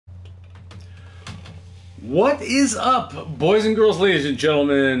What is up, boys and girls, ladies and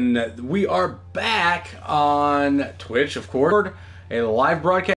gentlemen? We are back on Twitch, of course, a live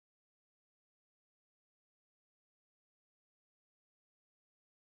broadcast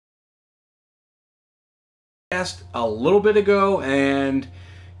a little bit ago, and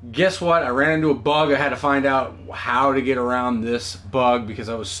guess what? I ran into a bug. I had to find out how to get around this bug because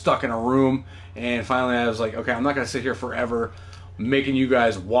I was stuck in a room, and finally I was like, okay, I'm not going to sit here forever making you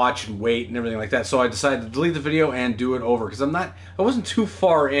guys watch and wait and everything like that. So I decided to delete the video and do it over because I wasn't too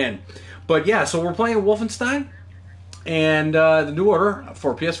far in. But yeah, so we're playing Wolfenstein and the New Order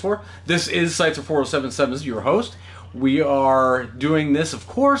for PS4. This is Scyther 4077, your host. We are doing this, of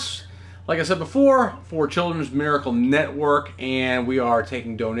course, like I said before, for Children's Miracle Network, and we are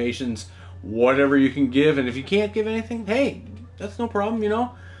taking donations, whatever you can give. And if you can't give anything, hey, that's no problem, you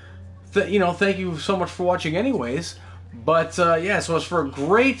know. Thank you so much for watching anyways. But yeah, so it's for a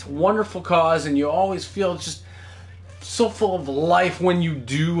great, wonderful cause, and you always feel just so full of life when you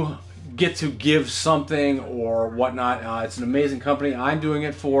do get to give something or whatnot. It's an amazing company. I'm doing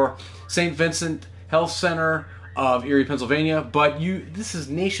it for St. Vincent Health Center of Erie, Pennsylvania, but this is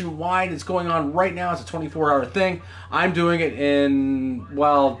nationwide. It's going on right now. It's a 24-hour thing. I'm doing it in,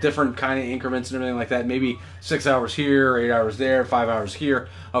 well, different kind of increments and everything like that. Maybe 6 hours here, 8 hours there, 5 hours here.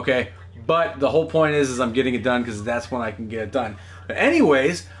 Okay. But the whole point is I'm getting it done because that's when I can get it done. But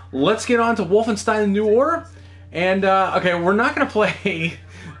anyways, let's get on to Wolfenstein: The New Order. And, okay, we're not going to play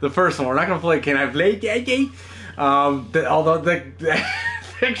the first one. We're not going to play Can I Play Daddy? Although the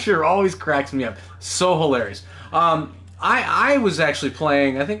picture always cracks me up. So hilarious. I was actually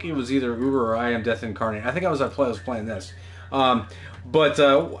playing, I think it was either Uber or I Am Death Incarnate. I think I was playing this. But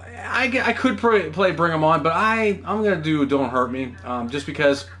I could play Bring 'Em On, but I'm going to do Don't Hurt Me, just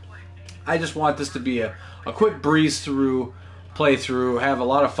because I just want this to be a quick breeze through, playthrough, have a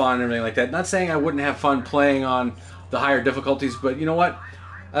lot of fun and everything like that. Not saying I wouldn't have fun playing on the higher difficulties, but you know what?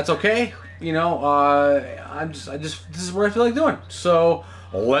 That's okay. You know, this is what I feel like doing. So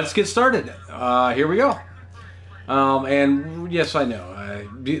let's get started. Here we go. And yes, I know.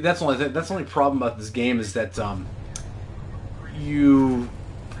 That's the only problem about this game is that you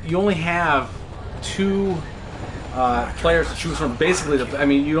only have two players to choose from. Basically,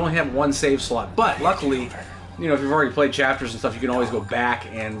 you only have one save slot. But luckily, you know, if you've already played chapters and stuff, you can always go back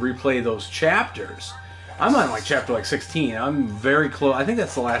and replay those chapters. I'm on like chapter 16. I'm very close. I think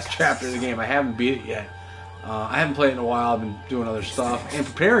that's the last chapter of the game. I haven't beat it yet. I haven't played it in a while. I've been doing other stuff and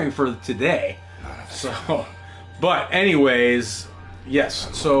preparing for today. So, but anyways, yes.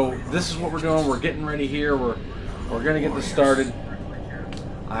 So this is what we're doing. We're getting ready here. We're gonna get this started.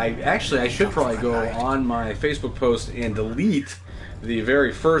 I should probably go on my Facebook post and delete the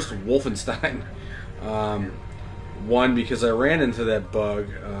very first Wolfenstein one because I ran into that bug.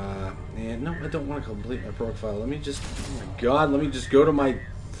 And no, I don't want to complete my profile. Let me just, oh my god, let me just go to my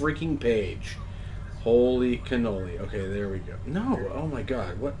freaking page. Holy cannoli. Okay, there we go. No, oh my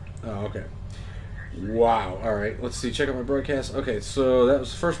god, what? Oh, okay. Wow. All right, let's see. Check out my broadcast. Okay, so that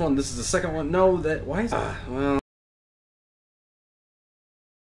was the first one. This is the second one. No, why is that? Well,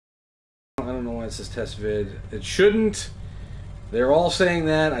 I don't know why it says test vid. It shouldn't. They're all saying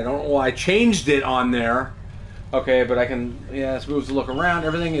that. I don't know why I changed it on there. Okay, but I can, yeah, let's move to look around.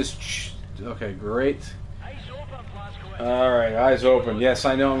 Everything is, okay, great. Alright, eyes open. Yes,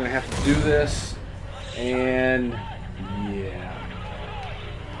 I know I'm going to have to do this. And, yeah.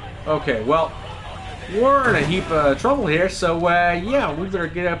 Okay, well, we're in a heap of trouble here, so, yeah, we better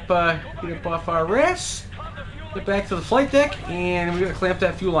get up off our ass. Get back to the flight deck, and we're going to clamp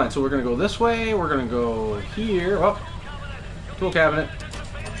that fuel line. So we're going to go this way, we're going to go here. Oh, tool cabinet.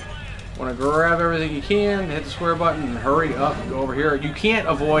 Want to grab everything you can, hit the square button, and hurry up, go over here. You can't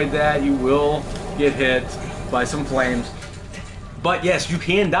avoid that. You will get hit by some flames. But yes, you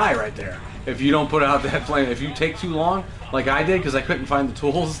can die right there if you don't put out that flame. If you take too long, like I did, because I couldn't find the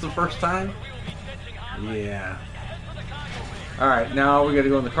tools the first time. Yeah. Alright, now we got to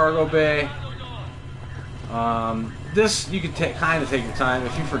go in the cargo bay. This, you can kind of take your time.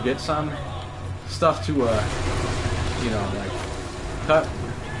 If you forget some stuff to, you know, like, cut,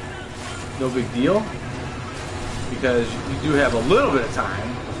 no big deal, because you do have a little bit of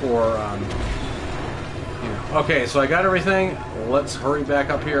time before, you know. Okay, so I got everything. Let's hurry back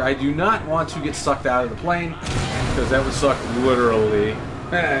up here. I do not want to get sucked out of the plane, because that would suck literally,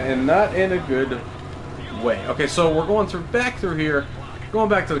 and not in a good way. Okay, so we're going back through here, going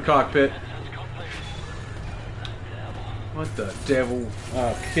back to the cockpit. What the devil?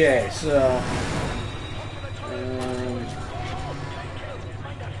 Okay, so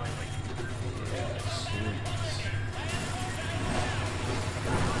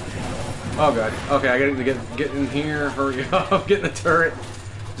Oh god. Okay, I gotta get in here. Hurry up. Get in the turret.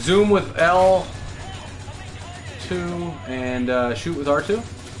 Zoom with L2 and shoot with R2.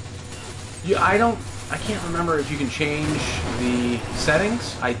 Yeah, I can't remember if you can change the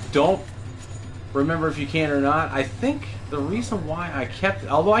settings. I don't remember if you can or not. I think the reason why I kept it,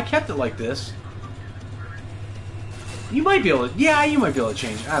 although I kept it like this, you might be able to, yeah, you might be able to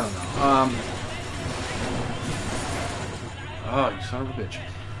change it. I don't know. Oh, you son of a bitch.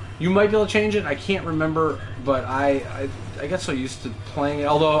 You might be able to change it. I can't remember, but I get so used to playing it.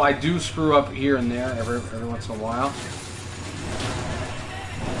 Although I do screw up here and there every once in a while.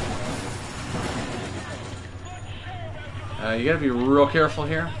 You gotta be real careful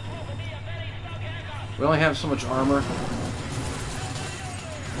here. We only have so much armor.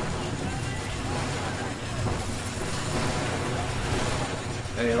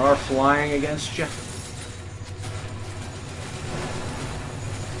 They are flying against you.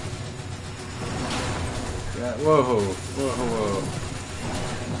 Yeah, whoa.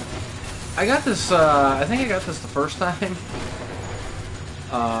 I got this, I think I got this the first time.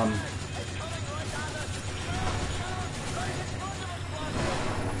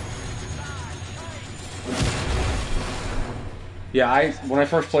 Yeah, when I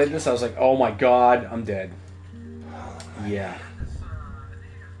first played this, I was like, oh my god, I'm dead. Yeah.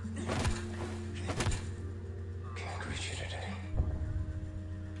 Can't reach you today.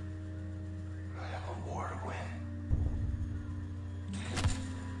 I have a war to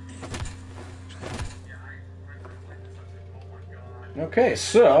win. Okay,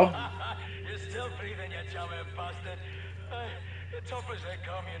 so... You're still breathing, you chummy bastard. The toppers that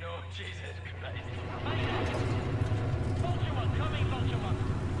come, you know, Jesus Christ.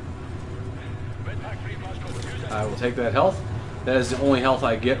 I will take that health. That is the only health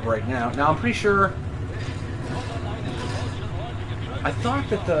I get right now. Now, I'm pretty sure... I thought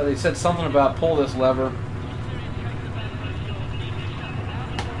that they said something about pull this lever.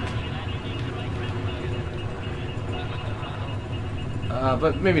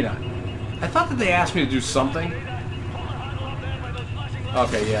 But maybe not. I thought that they asked me to do something.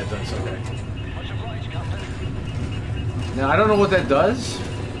 Okay, yeah, it does. Okay. Now, I don't know what that does,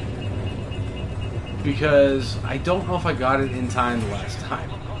 because I don't know if I got it in time the last time.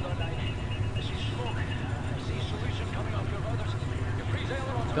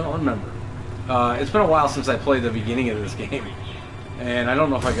 Don't remember. It's been a while since I played the beginning of this game, and I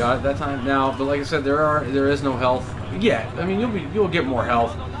don't know if I got it that time. Now, but like I said, there is no health yet. I mean, you'll get more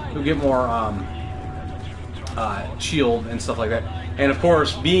health, you'll get more shield and stuff like that. And of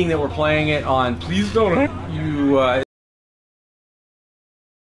course, being that we're playing it on, please don't you.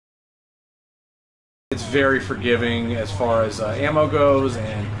 It's very forgiving as far as ammo goes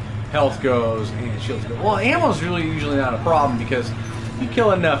and health goes and shields go. Well, ammo's really usually not a problem, because if you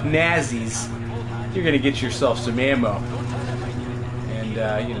kill enough Nazis, you're gonna get yourself some ammo. And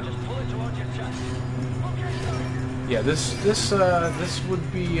you know, yeah, this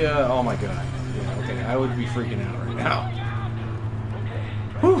would be oh my god, yeah, okay, I would be freaking out right now.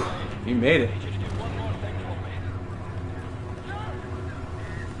 Whew, you made it.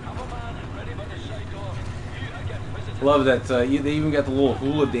 Love that they even got the little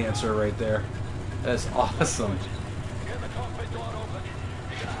hula dancer right there. That's awesome.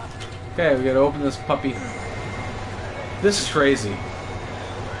 Okay, we gotta open this puppy. This is crazy.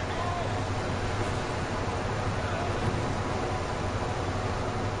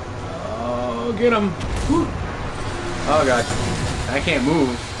 Oh, get him! Whew. Oh god, I can't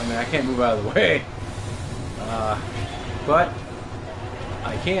move. I mean, I can't move out of the way. But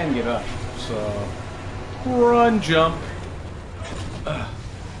I can get up. So. Run, jump.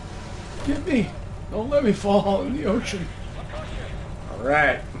 Get me. Don't let me fall in the ocean.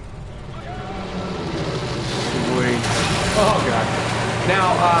 Alright. Sweet. Oh, God.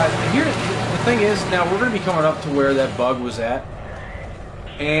 Now, here, the thing is, now we're going to be coming up to where that bug was at.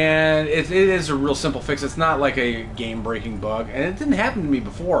 And it is a real simple fix. It's not like a game-breaking bug. And it didn't happen to me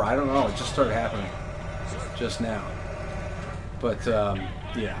before. I don't know. It just started happening just now. But,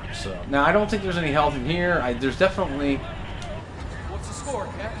 yeah, so... Now, I don't think there's any health in here. There's definitely... What's the score,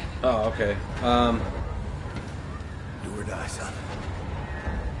 Cat? Oh, okay. Do or die, son.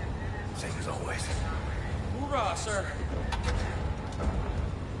 Same as always. Hoorah, sir.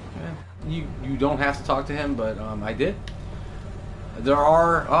 Yeah, you don't have to talk to him, but I did. There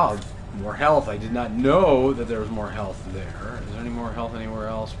are... Oh, more health. I did not know that there was more health there. Is there any more health anywhere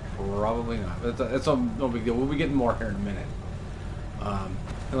else? Probably not. It's no big deal. We'll be getting more here in a minute.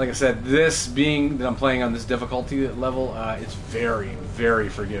 And like I said, this being that I'm playing on this difficulty level, it's very, very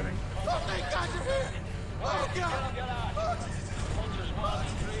forgiving.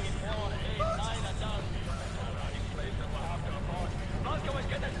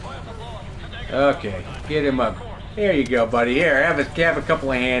 Okay, get him up. There you go, buddy. Here, have a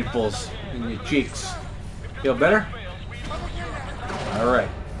couple of handfuls in your cheeks. Feel better? Alright.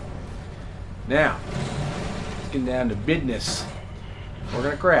 Now, let's get down to business. We're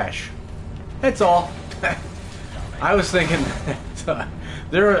gonna crash. That's all. I was thinking,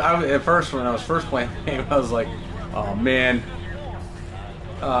 at first when I was first playing the game, I was like, oh man,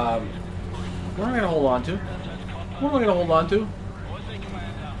 what am I gonna hold on to? What am I gonna hold on to?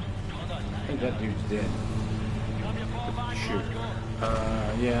 I think that dude's dead. Shoot.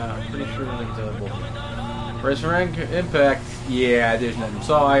 Yeah, I'm pretty sure that's both. Brace for impact. Yeah, there's nothing.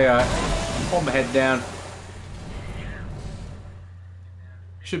 So I hold my head down.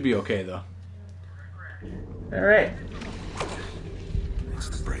 Should be okay though. All right. It's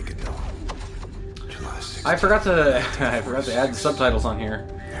the break of dawn. July 16th. I forgot to add the subtitles on here.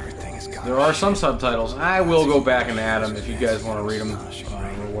 Everything is gone. There are some subtitles. I will go back and add them if you guys want to read them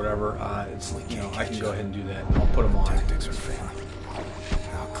or whatever. It's I can go ahead and do that. I'll put them on. Tactics are failing.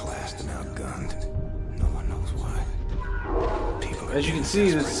 Outclassed and outgunned. No one knows why. People As you can see,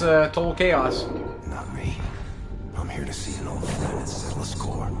 it's total chaos. Not me. I'm here to see an old friend and settle a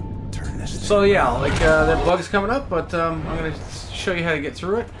score. Turn this thing So yeah, like that bug's coming up, but I'm gonna show you how to get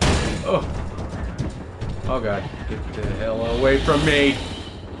through it. Oh god, get the hell away from me!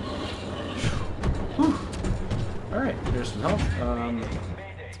 All right, there's some health.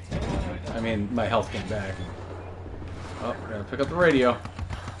 I mean, my health came back. Oh, gotta pick up the radio.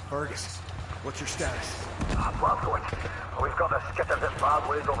 Fergus, what's your status? Bradford, we've got a skitter in bad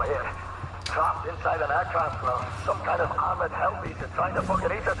ways over here. Trapped inside an aircraft now. Some kind of armored hellbeast is trying to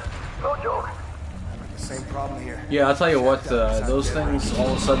fucking eat it. No joke. Same problem here. Yeah, I'll tell you what, those things all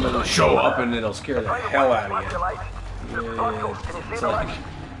of a sudden they'll show up and it'll scare the hell out of you. Yeah, it's like,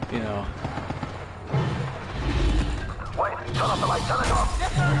 you know. Wait, turn off the light, turn it off.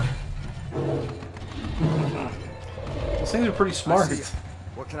 These things are pretty smart.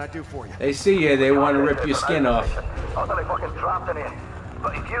 What can I do for you? They see you, they want to rip your skin off. Utterly fucking trapped in here.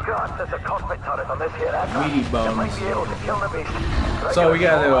 But if you can access a cockpit turret on this here aircraft, Meaty you might bones. be able to kill the beast. So we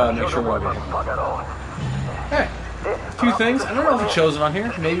gotta make sure we're okay. Fuck it all. Hey, a few things. I don't know if it shows it on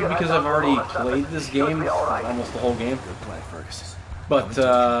here. Maybe because I've already played this game, almost the whole game. Good play, Fergus. But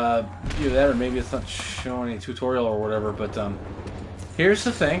either that or maybe it's not showing a tutorial or whatever. But here's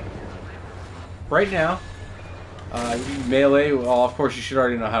the thing. Right now, melee. Well, of course you should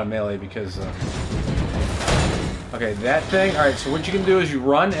already know how to melee because. Okay, that thing. All right. So what you can do is you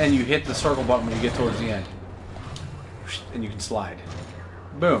run and you hit the circle button when you get towards the end, and you can slide.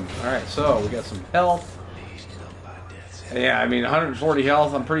 Boom. All right. So we got some health. Yeah, I mean 140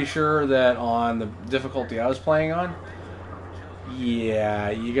 health. I'm pretty sure that on the difficulty I was playing on, yeah,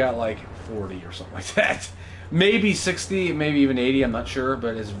 you got like 40 or something like that. Maybe 60, maybe even 80. I'm not sure,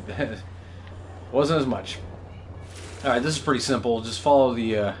 but it wasn't as much. All right, this is pretty simple. Just follow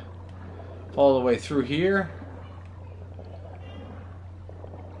the way through here.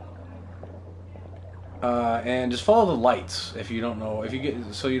 And just follow the lights if you don't know, if you get,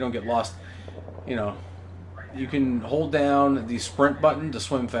 so you don't get lost. You know, you can hold down the sprint button to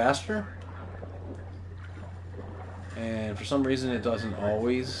swim faster, and for some reason it doesn't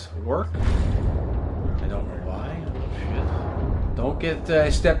always work. I don't know why. Oh, shit. Don't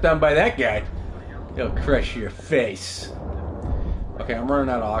get stepped on by that guy. He'll crush your face. Okay, I'm running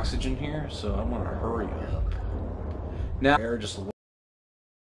out of oxygen here, so I want to hurry up. Now, air just a little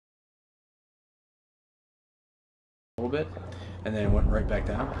bit, and then it went right back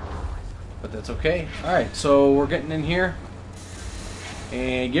down. But that's okay. Alright, so we're getting in here.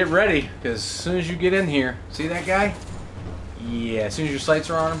 And get ready, because as soon as you get in here, see that guy? Yeah, as soon as your sights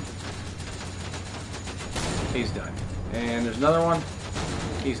are on him, he's done. And there's another one.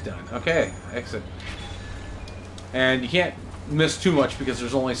 He's done. Okay, exit. And you can't miss too much because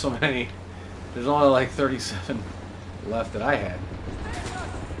there's only so many. There's only like 37 left that I had.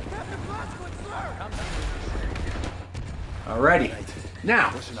 Alrighty.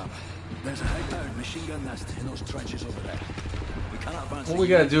 Now, Listen up. There's a high-powered machine gun nest in those trenches over there. We cannot advance. what we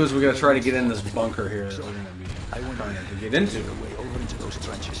gotta do is we gotta try to get in this bunker here that we're gonna be trying to get into. Your way over into those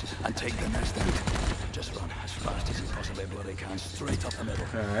trenches and take the nest out. Just run as fast as you possibly bloody can, straight up the middle.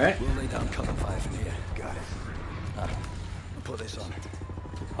 Alright. We'll lay down cover fire from here. Got it. I'll put this on.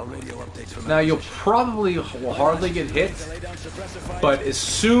 I'll radio updates from. Now you'll probably will hardly get hit, but as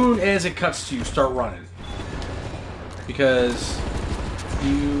soon as it cuts to you, start running. Because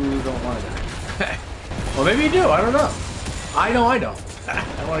you don't want to die. Well, maybe you do. I don't know. I know I don't.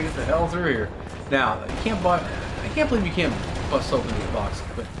 I want to get the hell through here. Now, you can't buy. I can't believe you can't bust open these boxes,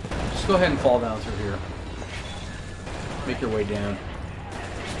 but just go ahead and fall down through here. Make your way down.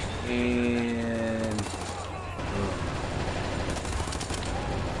 And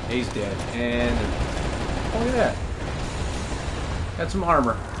he's dead. And oh, look at that. Got some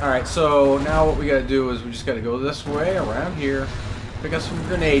armor. Alright, so now what we gotta do is we just gotta go this way, around here, pick up some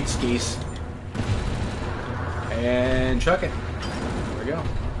grenade skis, and chuck it. There we go.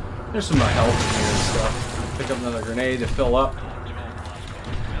 There's some health in here and stuff. Pick up another grenade to fill up.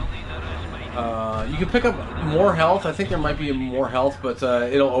 You can pick up more health. I think there might be more health, but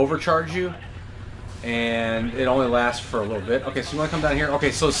it'll overcharge you. And it only lasts for a little bit. Okay, so you want to come down here?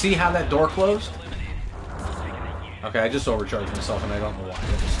 Okay, so see how that door closed? Okay, I just overcharged myself and I don't know why.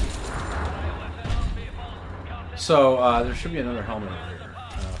 So, there should be another helmet over here.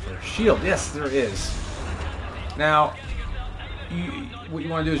 For a shield. Yes, there is. Now, what you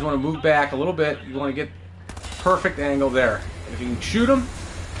want to do is you want to move back a little bit. You want to get perfect angle there. If you can shoot him,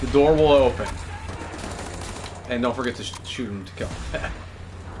 the door will open. And don't forget to shoot him to kill him.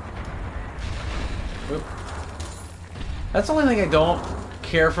 Whoop. That's the only thing I don't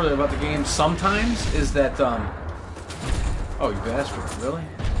care for about the game sometimes is that, oh, you bastard, really?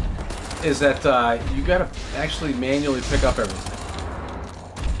 Is that you gotta actually manually pick up everything.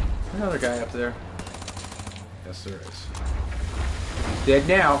 Another guy up there. Yes, there is. Dead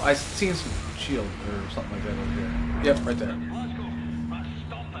now. I seen some shield or something like that over here. Yep, right there.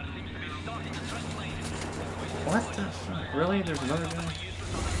 What the fuck? Really? There's another guy?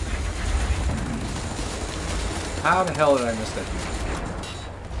 How the hell did I miss that dude?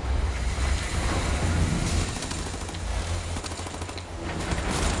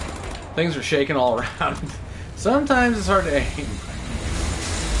 Things are shaking all around. Sometimes it's hard to aim.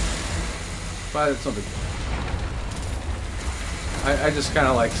 But it's no big deal. I just kind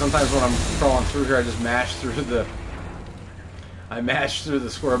of like, sometimes when I'm crawling through here, I just mash through the... I mash through the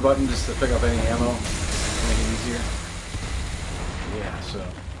square button just to pick up any ammo. To make it easier. Yeah, so...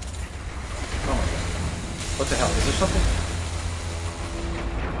 Oh my god. What the hell? Is there something?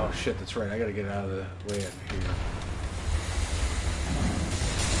 Oh shit, that's right. I gotta get out of the way up here.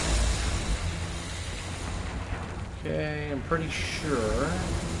 Okay, I'm pretty sure.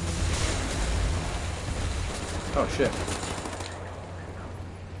 Oh shit.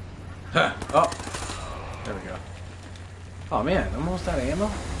 Huh. Oh. There we go. Oh man, I'm almost out of ammo? Are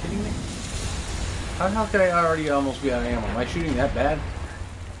you kidding me? How the hell could I already almost be out of ammo? Am I shooting that bad?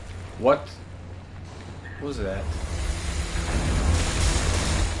 What was that?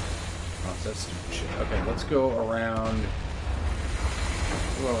 Oh, that's stupid shit. Okay, let's go around.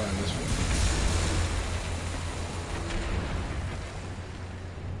 Go around this way.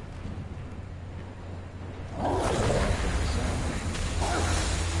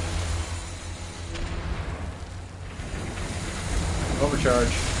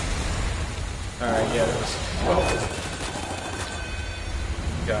 Overcharge. Alright, yeah, there was... Oh.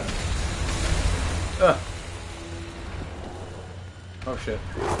 Got it. Ugh. Oh, shit.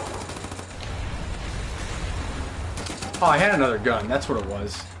 Oh, I had another gun. That's what it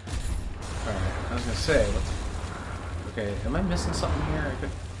was. Alright, I was gonna say, let's... Okay, am I missing something here? I could...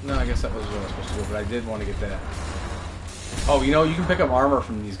 No, I guess that was what I was supposed to do, but I did want to get that. Oh, you know, you can pick up armor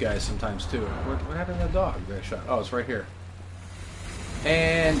from these guys sometimes, too. What happened to the dog that I shot? Oh, it's right here.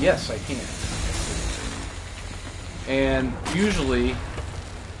 And yes, I can. And usually,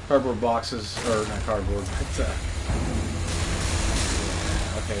 cardboard boxes, or not cardboard, but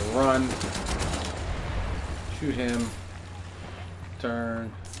okay, run, shoot him,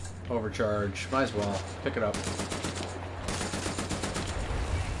 turn, overcharge, might as well, pick it up.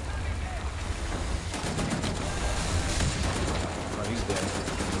 Oh, he's dead.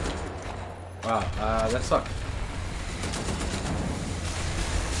 Wow, that sucked.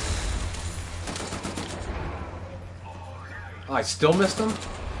 Oh, I still missed him?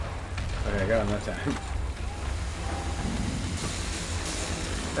 Okay, I got him that time.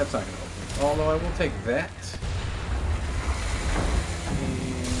 That's not going to open. Although I will take that. And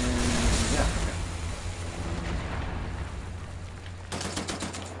yeah, okay.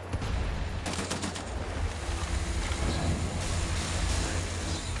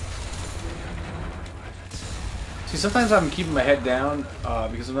 See, sometimes I'm keeping my head down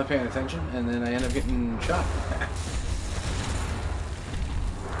because I'm not paying attention, and then I end up getting shot.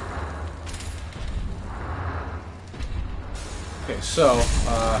 Okay, so,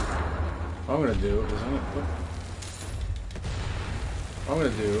 what I'm going to do is I'm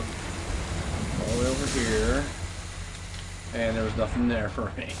going to do all the way over here, and there was nothing there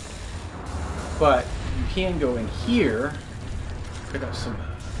for me. But you can go in here, pick up some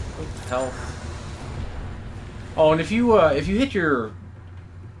health. Oh, and if you hit your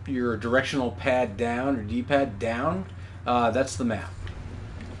directional pad down, or D-pad down, that's the map.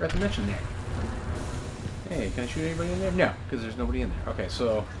 Forgot to mention that. Hey, can I shoot anybody in there? No, because there's nobody in there. Okay,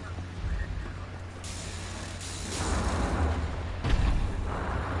 so...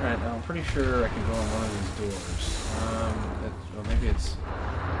 Alright, now I'm pretty sure I can go in one of these doors. Well, maybe it's...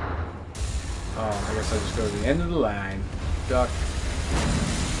 Oh, I guess I just go to the end of the line. Duck.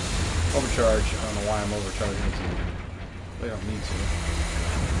 Overcharge. I don't know why I'm overcharging it. We don't need to.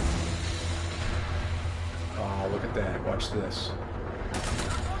 Oh, look at that. Watch this.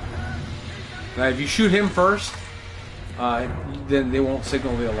 Now, if you shoot him first, then they won't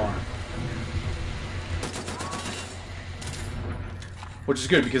signal the alarm. Which is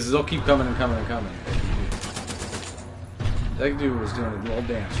good, because they'll keep coming and coming and coming. That dude was doing a little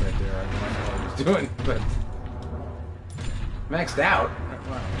dance right there. I don't know what he was doing, but... Maxed out?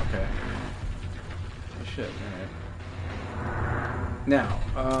 Wow, okay. Oh, shit, alright. Now,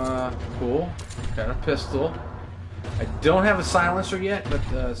 cool. Got a pistol. I don't have a silencer yet, but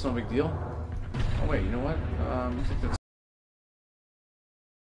it's no big deal. Oh, wait, you know what? I think that's...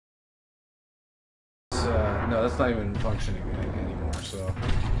 no, that's not even functioning anymore, so...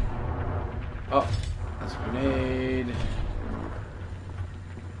 Oh, that's a grenade.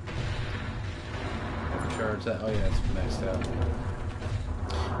 Charge that. Oh yeah, it's maxed out.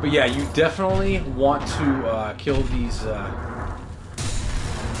 But yeah, you definitely want to kill these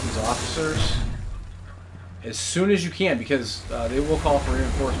officers as soon as you can, because they will call for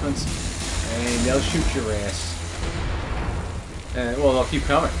reinforcements and they'll shoot your ass. And well, they'll keep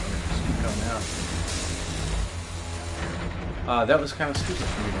coming. Just keep coming out. That was kind of stupid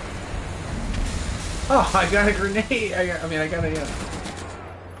for me. Oh, I got a grenade. I got a.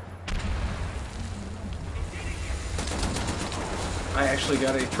 I actually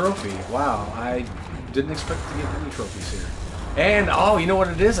got a trophy. Wow, I didn't expect to get any trophies here. And, oh, you know what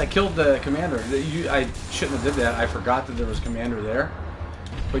it is? I killed the commander. I shouldn't have did that. I forgot that there was a commander there.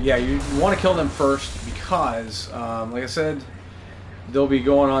 But yeah, you want to kill them first because, like I said, they'll be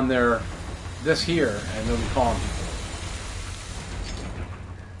going on this here, and they'll be calling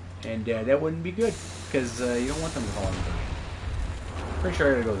people. And that wouldn't be good, because you don't want them to call anybody. Pretty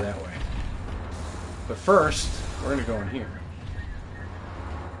sure I gotta go that way. But first, we're gonna go in here.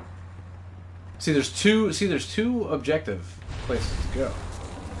 See, there's two objective places to go.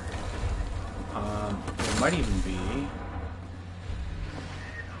 There might even be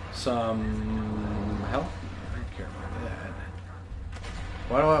some help. I don't care about that.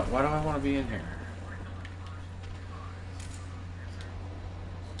 Why do I want to be in here?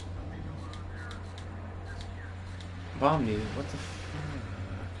 Bomb needed. What the fuck?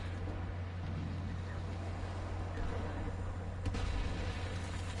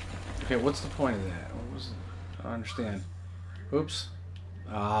 Okay, what's the point of that? What was it? I don't understand. Oops.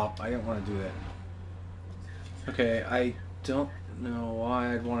 Oh, I didn't want to do that. Okay, I don't know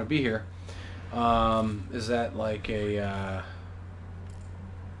why I'd want to be here. Is that like a...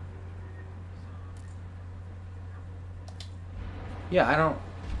 Yeah, I don't...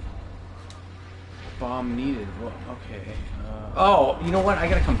 Bomb needed. Well, okay. Oh, you know what? I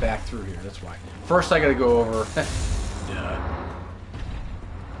gotta come back through here. That's why. First, I gotta go over. I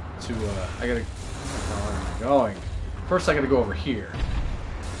gotta. Where am I going? First, I gotta go over here.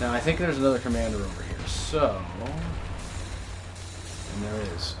 Now, I think there's another commander over here. So, and there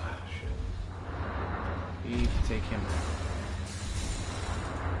is. Oh shit. Need to take him down.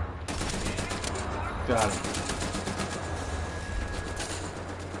 Got him.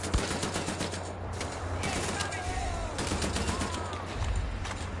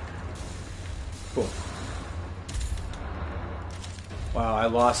 Cool. Wow, I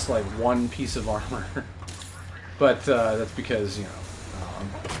lost like one piece of armor. But that's because, you know, I'm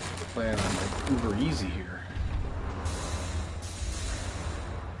playing on like uber easy here.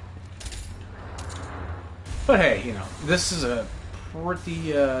 But hey, you know, this is a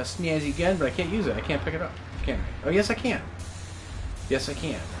pretty snazzy gun, but I can't use it. I can't pick it up. Can I? Oh, yes, I can. Yes, I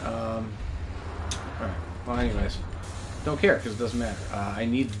can. Alright. Well, anyways. Don't care, because it doesn't matter. I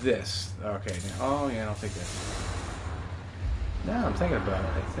need this. Okay. Oh, yeah, I'll take that. Now I'm thinking about it.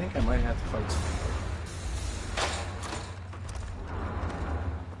 I think I might have to fight some people.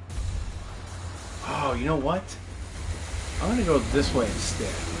 Oh, you know what? I'm going to go this way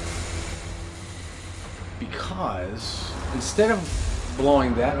instead. Because instead of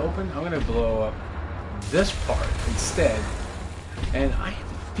blowing that open, I'm going to blow up this part instead. And I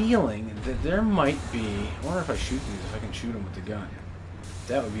have a feeling that there might be... I wonder if I shoot these, if I can shoot them with the gun.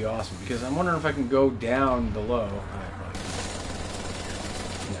 That would be awesome. Because I'm wondering if I can go down below.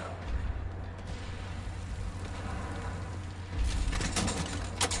 No.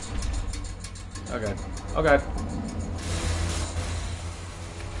 Oh god. Oh god.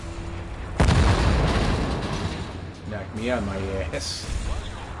 smack me on my ass.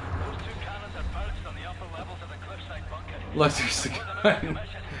 Look, there's the gun.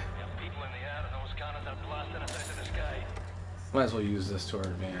 Might as well use this to our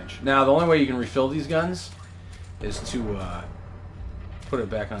advantage. Now, the only way you can refill these guns is to put it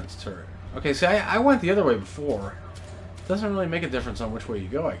back on its turret. Okay, see, I went the other way before. Doesn't really make a difference on which way you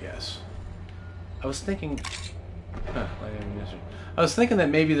go, I guess. I was thinking... I was thinking that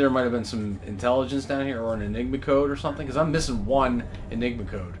maybe there might have been some intelligence down here or an Enigma code or something, because I'm missing one Enigma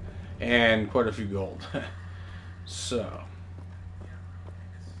code and quite a few gold. So...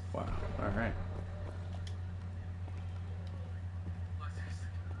 Wow, alright.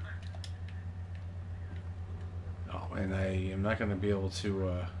 Oh, and I am not going to be able to...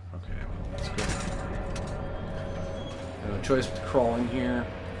 okay, well, that's good. No choice but to crawl in here.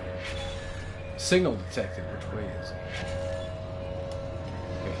 Signal detected. Which way is it?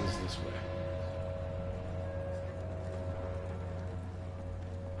 Okay, he's this way.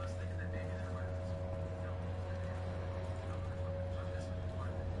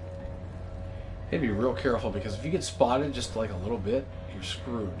 You have to be real careful, because if you get spotted just like a little bit, you're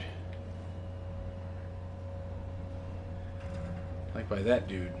screwed. Like by that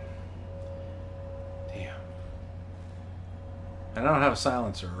dude. Damn. And I don't have a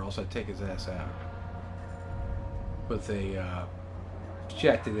silencer, or else I'd take his ass out with a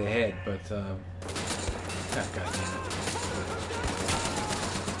shot to the head, but oh, God damn it.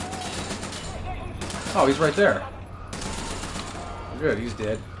 Oh, he's right there. Good, he's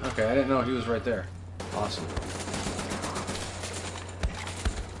dead. Okay, I didn't know he was right there. Awesome.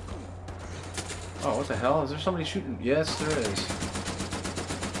 Oh, what the hell? Is there somebody shooting? Yes, there is.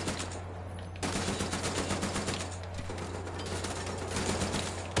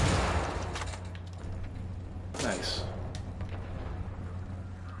 Nice.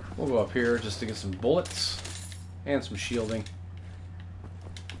 We'll go up here just to get some bullets and some shielding.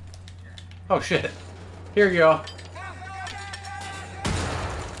 Oh, shit. Here you go.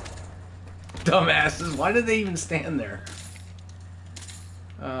 Dumbasses, why did they even stand there?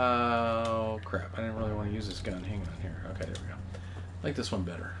 Oh, crap. I didn't really want to use this gun. Hang on here. Okay, there we go. I like this one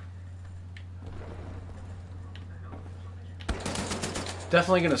better.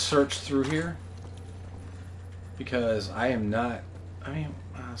 Definitely going to search through here, because I am not... I mean,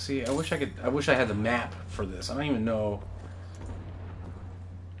 see, I wish I had the map for this. I don't even know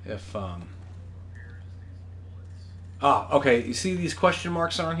if... Ah, okay. You see these question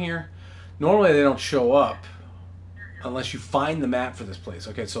marks on here? Normally they don't show up unless you find the map for this place.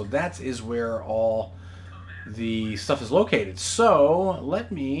 Okay, so that is where all the stuff is located. So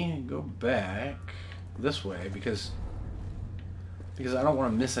let me go back this way, because I don't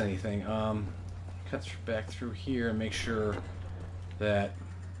want to miss anything. Cut back through here and make sure that...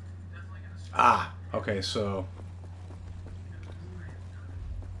 Ah, okay, so...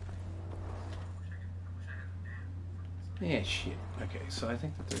 Yeah, shit. Okay, so I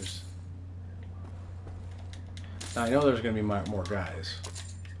think that there's... Now, I know there's going to be more guys.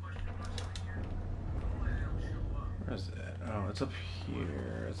 Where is that? Oh, it's up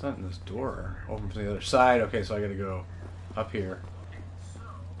here. It's not in this door. Open from the other side. Okay, so I got to go up here.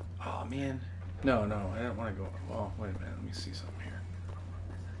 Oh, man. No, I didn't want to go... Oh, wait a minute. Let me see something here.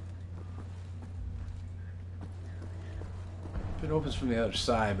 It opens from the other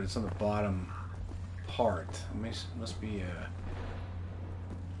side, but it's on the bottom part. It must be a...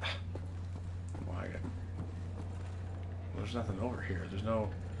 Well, I got... There's nothing over here. There's no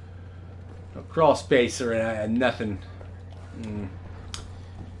crawl space or nothing.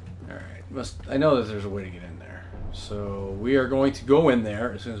 Alright. I know that there's a way to get in there. So we are going to go in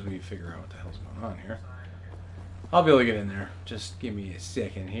there as soon as we figure out what the hell's going on here. I'll be able to get in there. Just give me a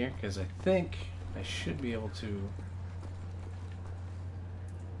second here, because I think I should be able to...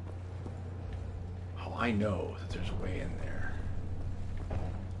 Oh, I know that there's a way in there.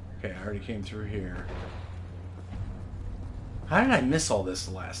 Okay, I already came through here. How did I miss all this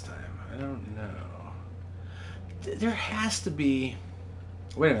the last time? I don't know. There has to be...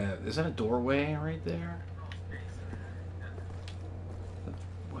 Wait a minute. Is that a doorway right there?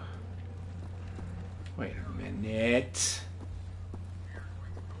 Wait a minute.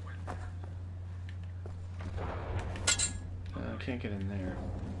 I can't get in there.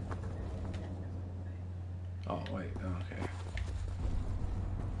 Oh, wait. Okay.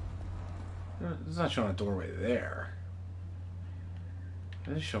 It's not showing a doorway there.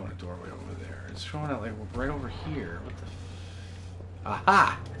 It is showing a doorway over there. It's showing it like right over here. What the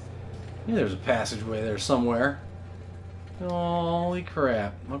Aha! I knew there was a passageway there somewhere. Holy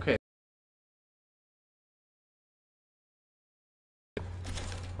crap. Okay.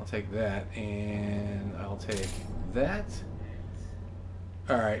 I'll take that, and I'll take that.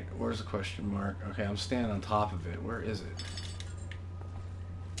 Alright, where's the question mark? Okay, I'm standing on top of it. Where is it?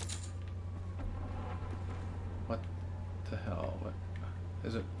 What the hell? What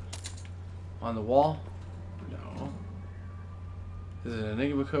is it? On the wall? No. Is it an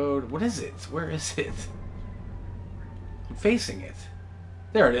Enigma code? What is it? Where is it? I'm facing it.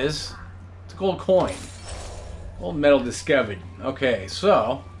 There it is. It's a gold coin. Old metal discovered. Okay,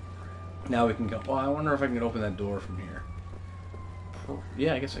 so now we can go. Well, I wonder if I can open that door from here.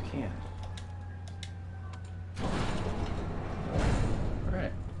 Yeah, I guess I can.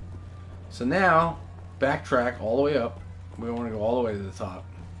 Alright. So now, backtrack all the way up. We want to go all the way to the top.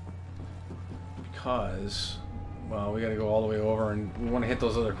 Because, well, we got to go all the way over, and we want to hit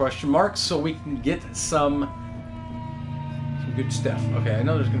those other question marks so we can get some good stuff. Okay, I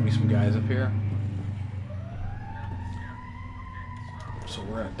know there's going to be some guys up here. So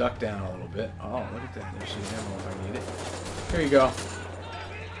we're going to duck down a little bit. Oh, look at that. There's some ammo if I need it. Here you go.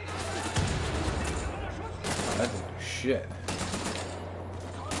 Oh, that didn't do shit.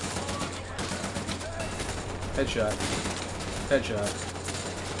 Headshot. Headshot.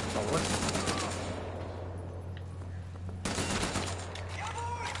 Oh, what?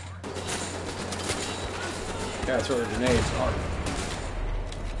 Yeah, throw the grenades. Oh.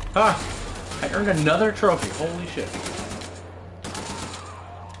 Ha! I earned another trophy. Holy shit.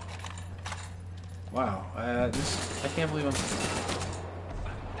 Wow. I can't believe I'm...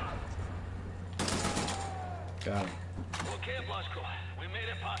 Got him.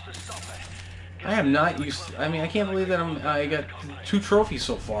 I am not used to, I mean, I can't believe that I got 2 trophies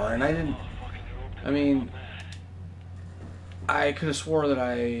so far, and I didn't... I mean... I could have swore that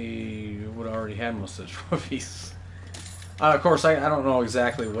I would have already had most of the trophies. Of course, I don't know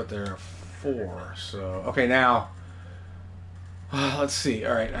exactly what they're for, so... Okay, now... let's see.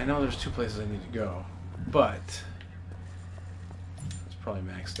 Alright, I know there's 2 places I need to go, but... It's probably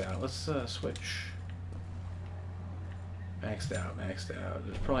maxed out. Let's switch. Maxed out, maxed out.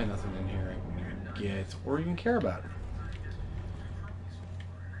 There's probably nothing in here I can get or even care about.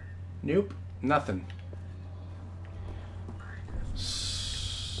 Nope, nothing.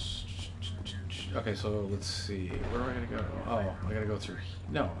 Okay, so let's see. Where am I gonna go? Oh, I gotta go through.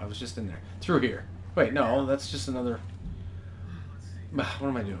 No, I was just in there. Through here. Wait, no, that's just another. What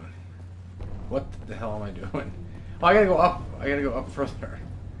am I doing? What the hell am I doing? Oh, I gotta go up. I gotta go up further.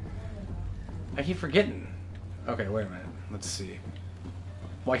 I keep forgetting. Okay, wait a minute. Let's see.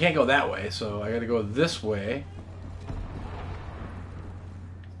 Well, I can't go that way, so I gotta go this way.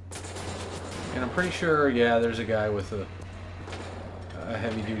 And I'm pretty sure, yeah, there's a guy with a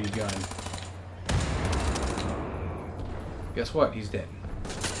heavy-duty gun. Guess what? He's dead.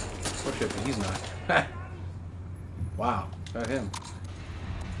 Oh shit, but he's not. Wow, got him.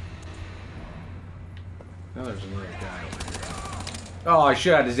 Now there's another guy over here. Oh, I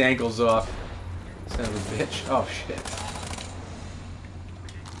shot his ankles off. Son of a bitch. Oh shit.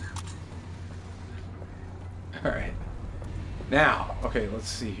 Alright. Now, okay, let's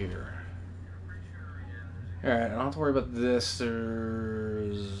see here. Alright, I don't have to worry about this.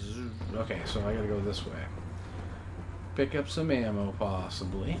 There's... Okay, so I gotta go this way. Pick up some ammo,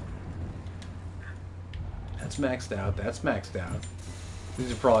 possibly. That's maxed out. That's maxed out.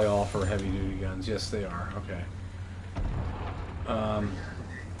 These are probably all for heavy-duty guns. Yes, they are. Okay.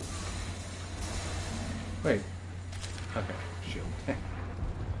 Wait. Okay. Shield.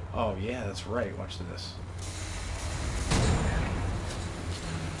 Oh, yeah, that's right. Watch this.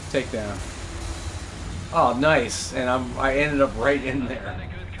 Takedown. Oh, nice. And I ended up right in there.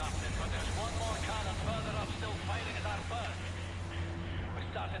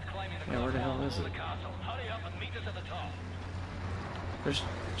 Yeah, where the hell is it? There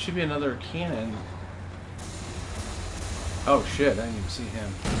should be another cannon. Oh shit, I didn't even see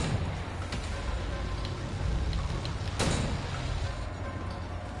him.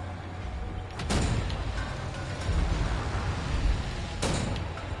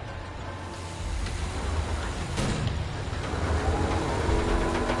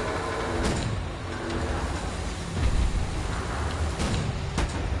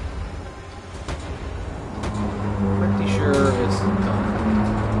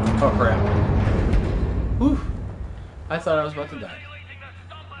 Oh crap. Whew. I thought I was about to die.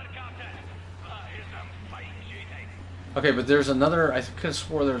 Okay, but there's another... I could have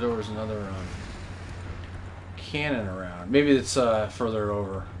swore there was another cannon around. Maybe it's further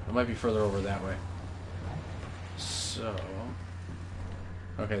over. It might be further over that way. So...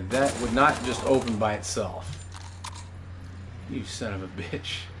 Okay, that would not just open by itself. You son of a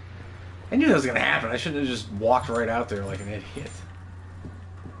bitch. I knew that was going to happen. I shouldn't have just walked right out there like an idiot.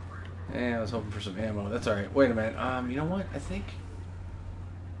 I was hoping for some ammo. That's alright. Wait a minute. You know what? I think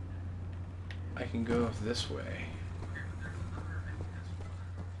I can go this way.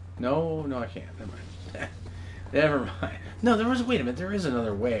 No, I can't. Never mind. Never mind. No, there was... Wait a minute. There is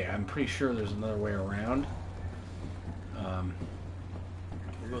another way. I'm pretty sure there's another way around.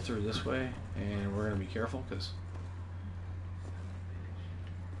 We'll go through this way, and we're going to be careful, because...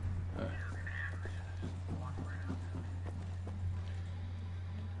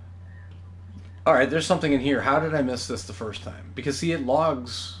 Alright, there's something in here. How did I miss this the first time? Because, see, it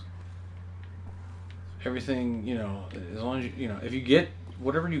logs everything, you know, as long as you know, if you get,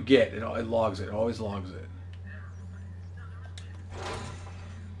 whatever you get, it logs it. It always logs it.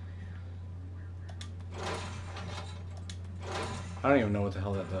 I don't even know what the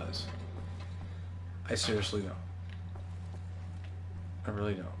hell that does. I seriously don't. I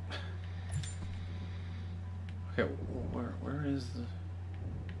really don't. Okay, where is the...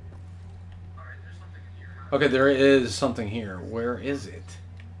 Okay, there is something here. Where is it?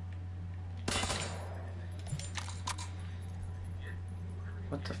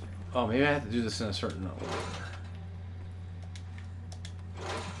 What the... Oh, maybe I have to do this in a certain order.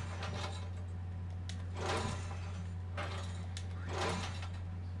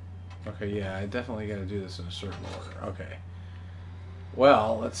 Okay, yeah, I definitely got to do this in a certain order. Okay.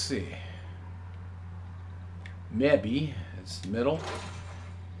 Well, let's see. Maybe it's middle.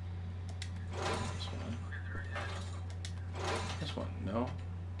 This one, no.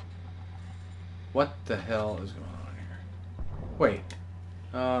 What the hell is going on here? Wait.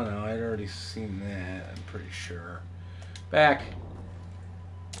 Oh no, I'd already seen that, I'm pretty sure. Back.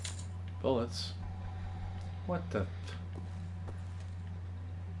 Bullets. What the...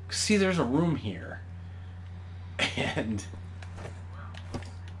 See, there's a room here. And...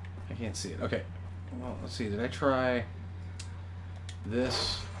 I can't see it. Okay. Well, let's see. Did I try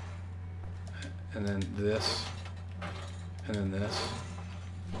this? And then this? And then this?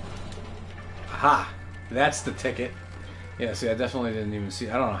 Aha! That's the ticket. Yeah, see, I definitely didn't even see...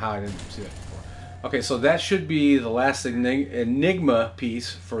 I don't know how I didn't see that before. Okay, so that should be the last enigma piece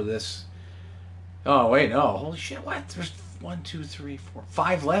for this... Oh, wait, no. Holy shit, what? There's 1, 2, 3, 4...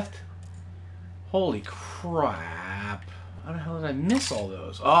 5 left? Holy crap. How the hell did I miss all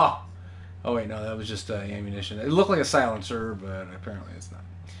those? Oh! Oh, wait, no, that was just ammunition. It looked like a silencer, but apparently it's not.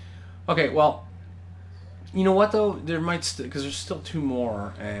 Okay, well... You know what, though? There might still... Because there's still 2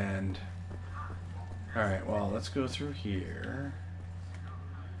 more, and... Alright, well, let's go through here.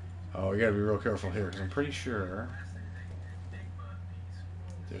 Oh, we gotta be real careful here, because I'm pretty sure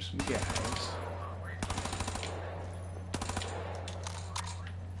there's some guys.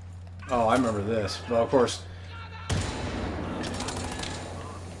 Oh, I remember this. Well, of course...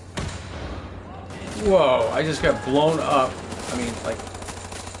 Whoa, I just got blown up. I mean, like...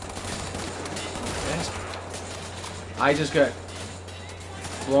 I just got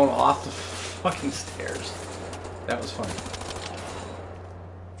blown off the fucking stairs. That was funny.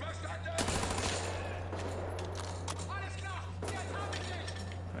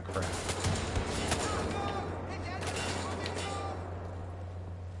 Oh, crap.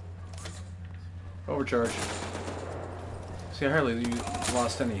 Overcharge. See, I hardly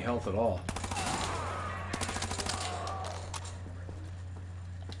lost any health at all.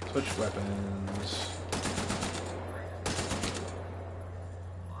 Switch weapons.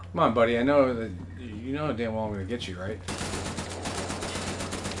 Come on, buddy. I know that you know damn well I'm gonna get you, right?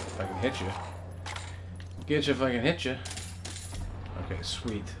 If I can hit you. Get you if I can hit you. Okay,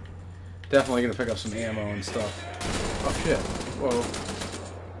 sweet. Definitely gonna pick up some ammo and stuff. Oh shit. Whoa.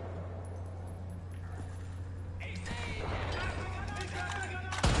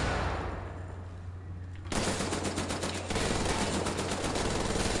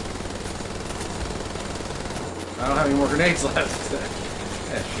 I don't have any more grenades left.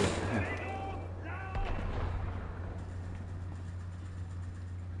 Yeah, shit. Yeah.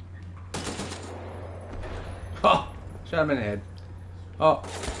 Oh! Shot him in the head. Oh!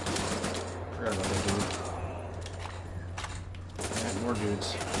 Forgot about that dude. Yeah, more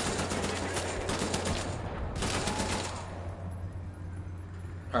dudes.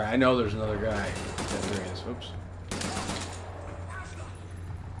 Alright, I know there's another guy. Yeah, there he is. Oops.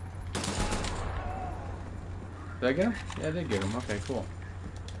 Did I get him? Yeah, I did get him. Okay, cool.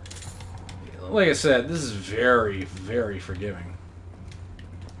 Like I said, this is very, very forgiving.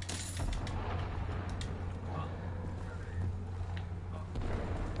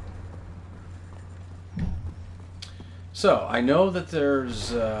 So, I know that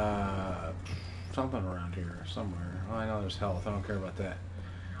there's something around here somewhere. Oh, I know there's health. I don't care about that.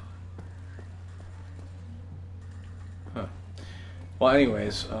 Huh. Well,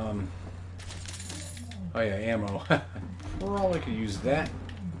 anyways, Oh yeah, ammo. Probably could use that.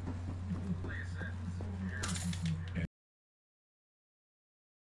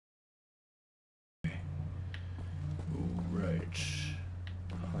 Ooh, right.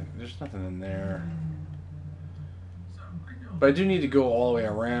 There's nothing in there. But I do need to go all the way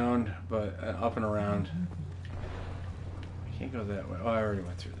around, but up and around. I can't go that way. Oh, I already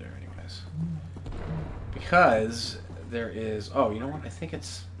went through there anyways. Because there is... Oh, you know what? I think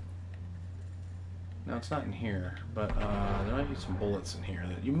it's... No, it's not in here. But there might be some bullets in here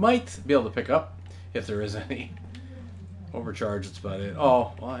that you might be able to pick up, if there is any. Overcharge, that's about it.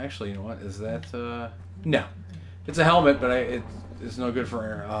 Oh, well, actually, you know what? Is that... No. It's a helmet, but it's no good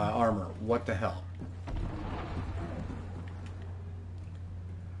for armor. What the hell?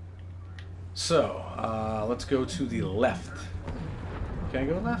 So, let's go to the left. Can I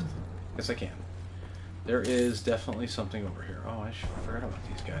go left? Yes, I can. There is definitely something over here. Oh, I forgot about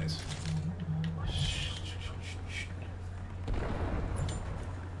these guys.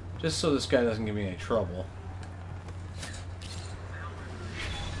 Just so this guy doesn't give me any trouble.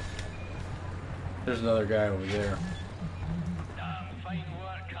 There's another guy over there.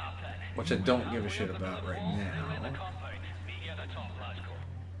 Which I don't give a shit about right now.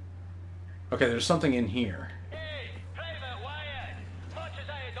 Okay, there's something in here.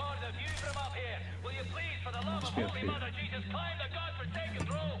 Must be up here.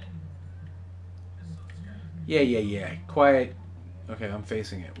 Yeah. Quiet. Okay, I'm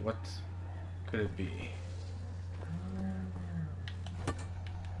facing it. What could it be?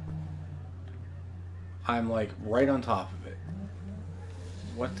 I'm like right on top of it.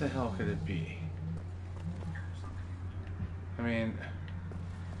 What the hell could it be? I mean,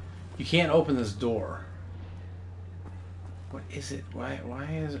 you can't open this door. What is it? Why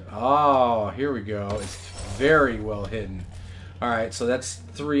is it? Oh, here we go. It's very well hidden. Alright, so that's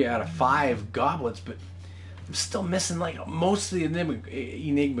 3 out of 5 goblets, but I'm still missing like most of the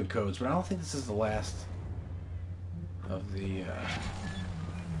enigma codes, but I don't think this is the last of the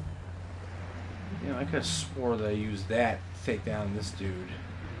you know, I could have swore that I used that to take down this dude.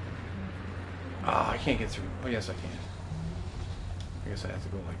 Ah, I can't get through. Oh yes I can. I guess I have to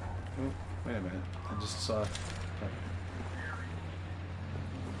go like, oh, wait a minute. I just saw...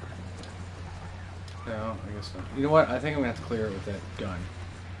 No, I guess not. You know what? I think I'm going to have to clear it with that gun.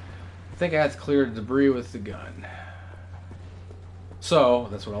 I think I have to clear the debris with the gun. So,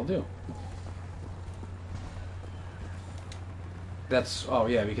 that's what I'll do. That's... Oh,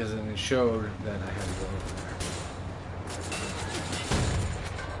 yeah, because it showed that I had to go over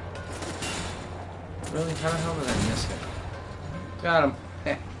there. Really? How the hell did I miss him? Got him.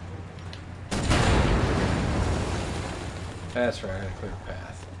 That's right, I gotta clear the path.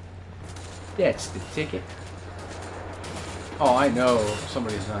 That's the ticket. Oh, I know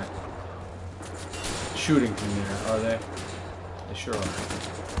somebody's not shooting from there, are they? They sure are.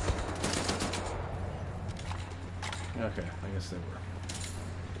 Okay, I guess they were.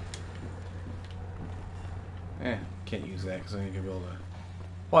 Can't use that because I ain't gonna be able to...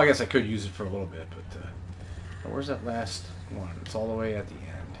 Well, I guess I could use it for a little bit, but... where's that last one? It's all the way at the end.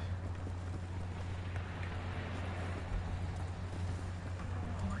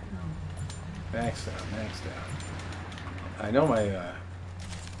 Maxed out. I know my, I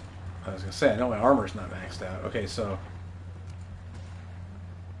was gonna say, I know my armor's not maxed out. Okay, so...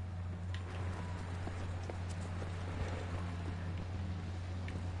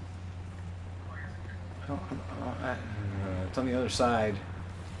 it's on the other side.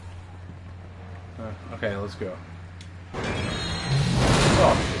 Okay, let's go.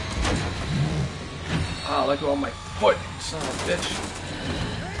 Oh, shit. Oh, let go of my foot, son of a bitch.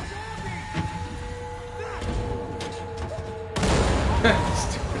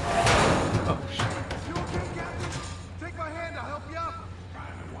 Stupid. Oh, shit. You okay, Captain? Take my hand, I'll help you up.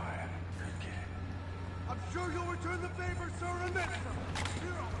 Private Wyatt, forget it. I'm sure you'll return the favor, sir, and then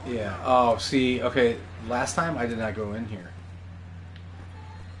some. Yeah, oh, see, okay, last time I did not go in here.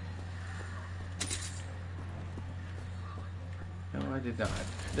 No, I did not.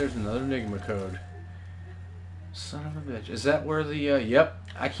 There's another Enigma code. Son of a bitch. Is that where the, yep.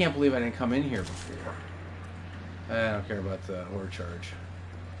 I can't believe I didn't come in here before. I don't care about the ore charge.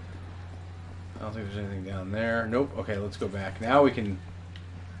 I don't think there's anything down there. Nope. Okay, let's go back. Now we can...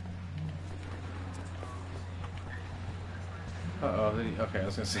 Uh-oh. Okay, I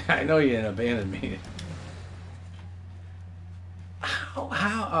was going to say, I know you didn't abandon me.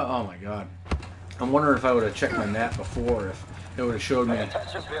 How? Oh, my God. I'm wondering if I would have checked my map before, if it would have showed me.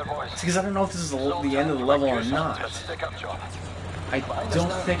 It's because I don't know if this is the end of the level or not. I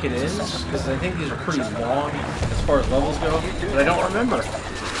don't think it is, because I think these are pretty long as far as levels go, but I don't remember.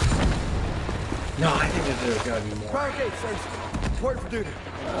 No, I think that there's got to be more. Prior gate, sirs. Report for duty.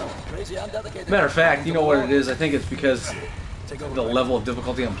 Crazy and dedicated. Matter of fact, you know what it is? I think it's because the level of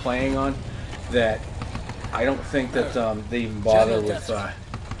difficulty I'm playing on, that I don't think that they even bother with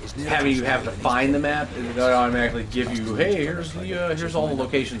having you have to find the map. It automatically give you, hey, here's all the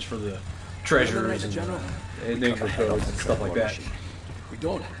locations for the treasures and enigma codes and stuff like that. We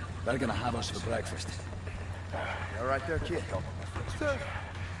don't. They're gonna have us for breakfast. All right there, kid. Sir,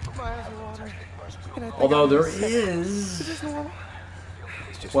 my eyes are watering. Although there is,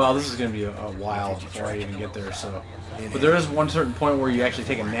 well, this is going to be a while before I even get there. So, but there is one certain point where you actually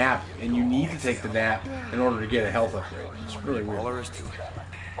take a nap, and you need to take the nap in order to get a health upgrade. It's really weird. We're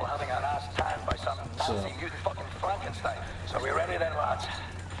having our ass tanned by some nasty youth fucking Frankenstein. So we ready then, lads?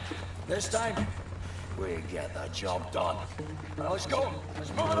 This time, we get the job done. Well, let's go. Let's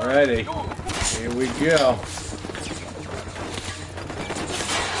move it. Alrighty, here we go.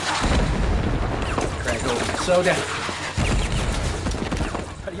 Crack open soda.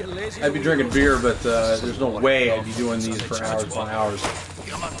 Are you lazy? I'd be drinking beer, but there's no way I'd be doing these for hours upon hours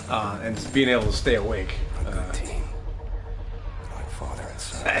and being able to stay awake. Team. Like father and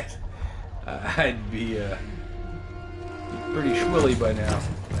son. I'd be pretty schwilly by now,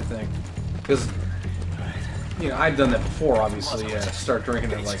 I think, because you know I've done that before. Obviously, start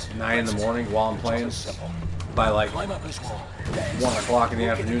drinking at like 9 in the morning while I'm playing. By like 1 o'clock in the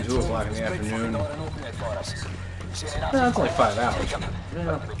afternoon, 2 o'clock in the afternoon. No, it's only 5 hours.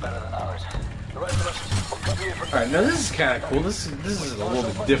 Yeah. Alright, now this is kind of cool. This is a little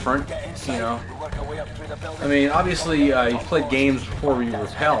bit different, you know. I mean, obviously, you played games before you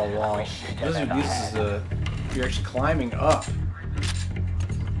rappel. Well, this is you're actually climbing up,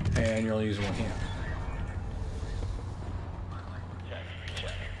 and you're only using one hand.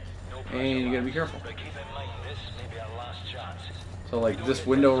 And you gotta be careful. So, like this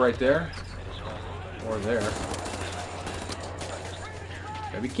window right there, or there.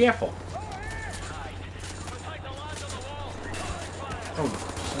 Gotta be careful. Oh,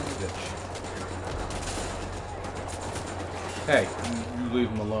 son of a bitch. Hey, you leave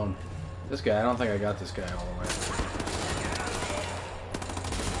him alone. This guy, I don't think I got this guy all the way.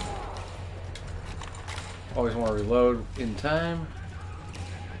 Always want to reload in time.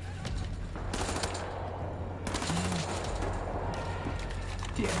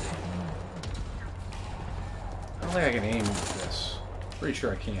 Yeah. I don't think I can aim with this. Pretty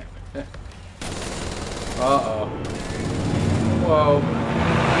sure I can't. Uh-oh. Whoa.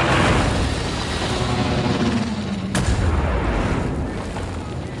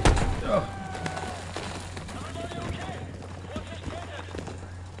 Oh.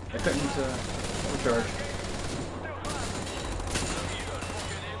 I couldn't, overcharge.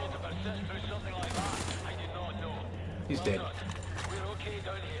 He's dead.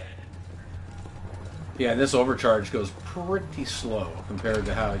 Yeah, this overcharge goes pretty slow compared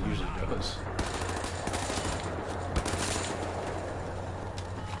to how it usually goes.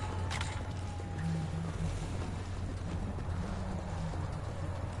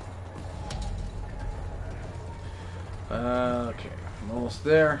 Okay, I'm almost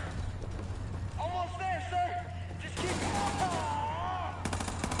there. Almost there, sir. Just keep it.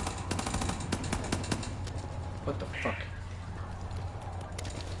 What the fuck?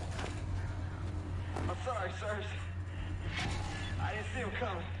 I'm sorry, sirs. I didn't see him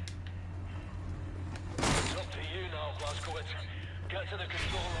coming. It's up to you now, Blazkowicz. Get to the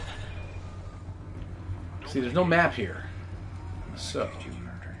control room. See, there's no map here. So. You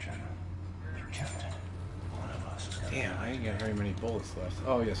murdered General. You killed it. One of us is gonna Damn, I ain't got very many bullets left.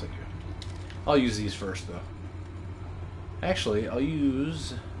 Oh, yes, I do. I'll use these first, though. Actually, I'll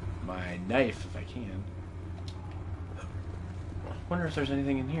use my knife if I can. I wonder if there's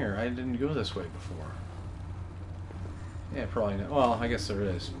anything in here. I didn't go this way before. Yeah, probably not. Well, I guess there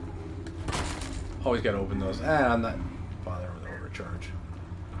is. Always got to open those. I'm not bothering with overcharge.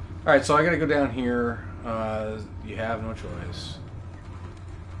 Alright, so I got to go down here. You have no choice.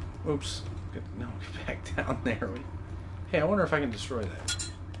 Oops. No, get back down there. Hey, I wonder if I can destroy that.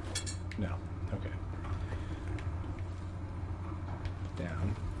 No. Okay.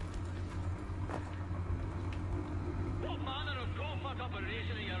 Down. What manner of cold-fuck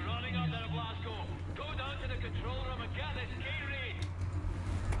operation are you running up there, Blasco? Go down to the control room and get this gate read.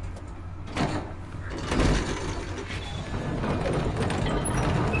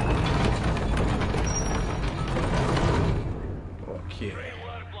 Okay. Great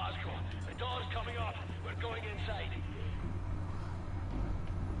work, Blasco. The door's coming up. We're going inside.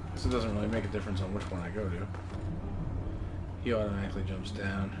 So it doesn't really make a difference on which one I go to. He automatically jumps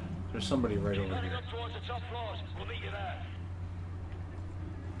down. There's somebody right over Heading here. up towards the top floors. We'll meet you there.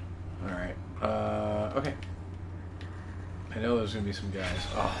 Alright. Okay. I know there's gonna be some guys.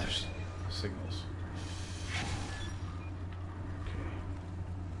 Oh, there's signals. Okay.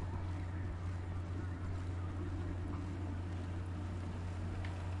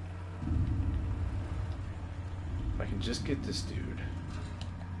 If I can just get this dude.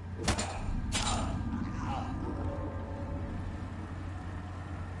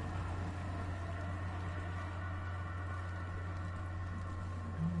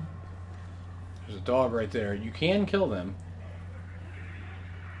 There's a dog right there. You can kill them.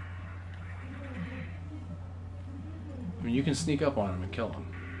 I mean, you can sneak up on them and kill them.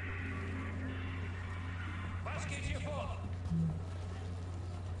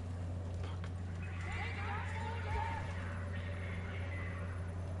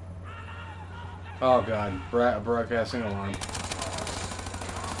 Oh god, broadcasting alarm.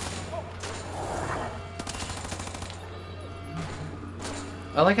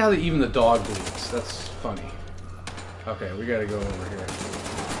 I like how even the dog bleeds. That's funny. Okay, we gotta go over here.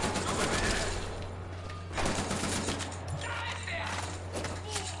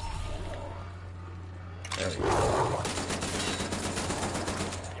 There we go.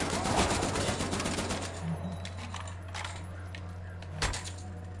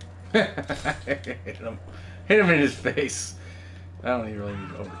 Hit him in his face. I don't even really need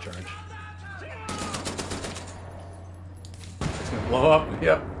to overcharge. It's gonna blow up.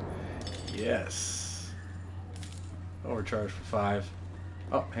 Yep. Yes. Overcharge for 5.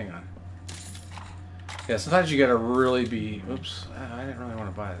 Oh, hang on. Yeah, sometimes you gotta really be. Oops, I didn't really want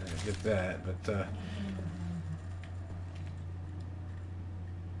to buy that. Get that, but I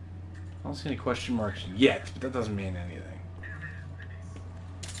don't see any question marks yet. But that doesn't mean anything.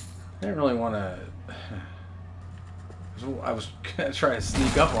 I didn't really want to. I was gonna try to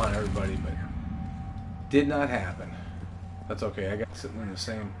sneak up on everybody, but did not happen. That's okay. I got sitting in the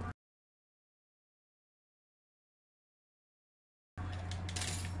same.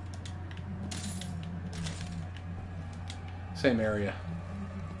 Same area.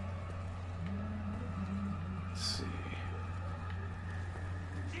 Let's see.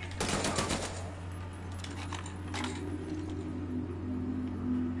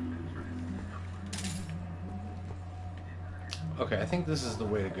 Okay, I think this is the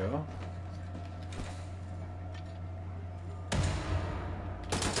way to go.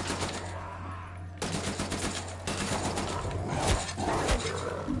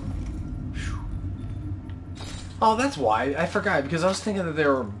 Oh, that's why. I forgot, because I was thinking that they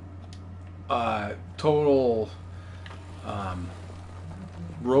were total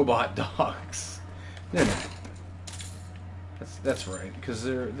robot dogs. No, no. That's right, because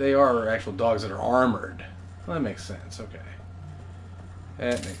they are actual dogs that are armored. Well, that makes sense. Okay.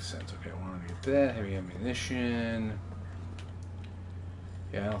 That makes sense. Okay, I wanted to get that. Heavy ammunition.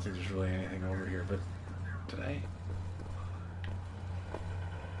 Yeah, I don't think there's really anything over here, but did I?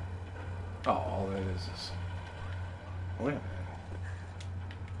 Oh, all that is... Wait a minute.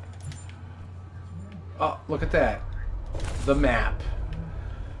 Oh, look at that. The map.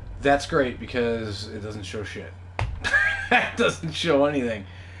 That's great because it doesn't show shit. It doesn't show anything.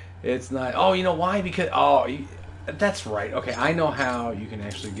 It's not... Oh, you know why? Because... Oh, that's right. Okay, I know how you can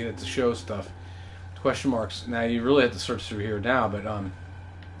actually get it to show stuff. Question marks. Now, you really have to search through here now, but...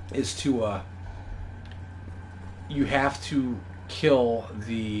 is to... you have to kill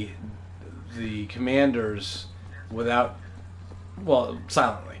the commanders... without, well,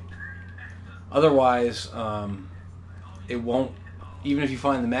 silently. Otherwise, it won't, even if you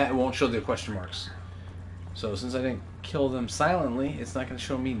find the map, it won't show the question marks. So since I didn't kill them silently, it's not going to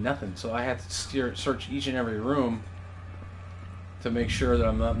show me nothing. So I had to search each and every room to make sure that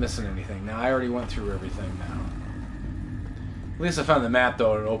I'm not missing anything. Now, I already went through everything now. At least I found the map,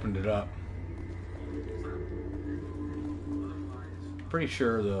 though, and it opened it up. Pretty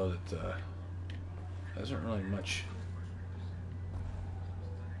sure, though, that there isn't really much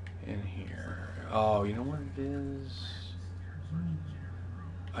in here. Oh, you know what it is?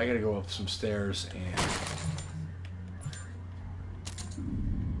 I gotta go up some stairs and...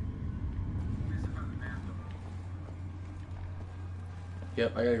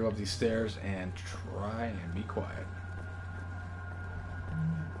 Yep, I gotta go up these stairs and try and be quiet.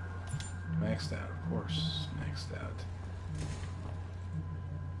 Maxed out, of course. Maxed out.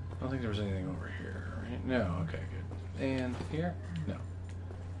 I don't think there was anything over here, right? No, okay, good. And here? No.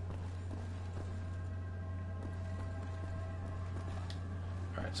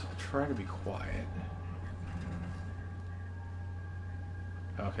 Alright, so I'll try to be quiet.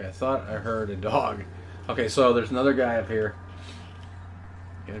 Okay, I thought I heard a dog. Okay, so there's another guy up here.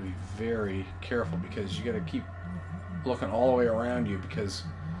 You gotta be very careful because you gotta keep looking all the way around you because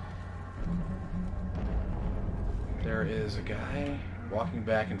there is a guy walking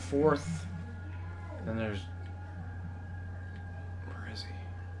back and forth. Then there's... Where is he?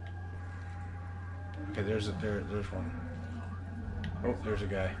 Okay, there's one. Oh, there's a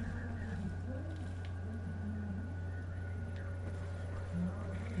guy.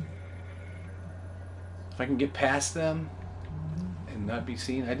 If I can get past them and not be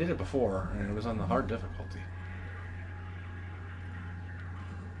seen... I did it before, and it was on the hard difficulty.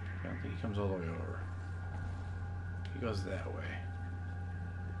 I don't think he comes all the way over. He goes that way.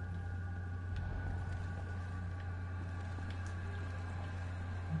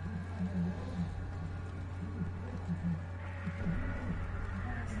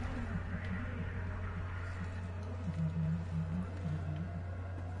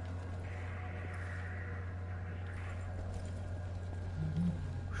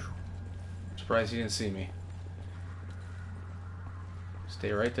 Surprised he didn't see me.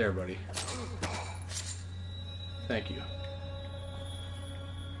 Stay right there, buddy. Thank you.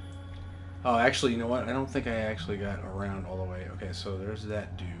 Oh, actually, you know what? I don't think I actually got around all the way. Okay, so there's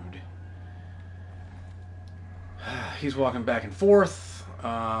that dude. He's walking back and forth.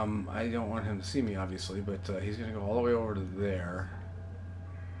 I don't want him to see me, obviously, but he's going to go all the way over to there.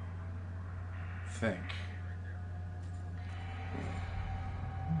 I think.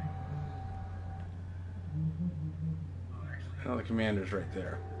 Oh, the commander's right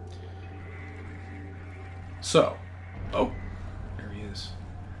there. So, oh, there he is.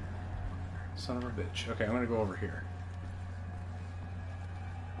 Son of a bitch. Okay, I'm gonna go over here.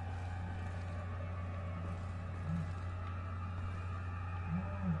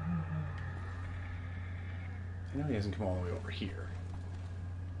 I know he hasn't come all the way over here.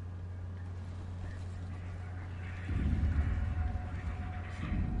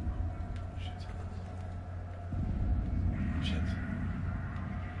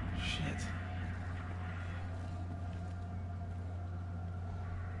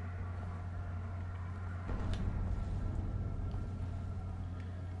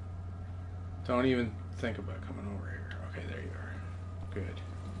 Don't even think about coming over here. Okay, there you are. Good.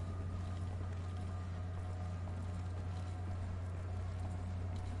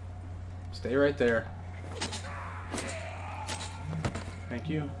 Stay right there. Thank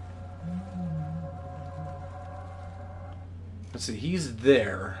you. Let's see, he's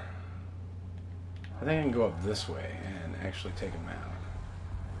there. I think I can go up this way and actually take him out.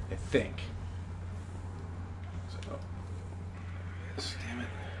 I think. So, oh. Yes, damn it.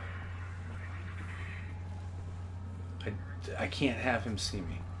 I can't have him see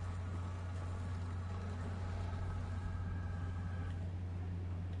me.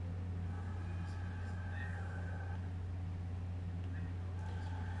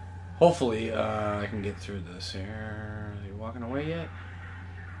 Hopefully, I can get through this here. Are you walking away yet?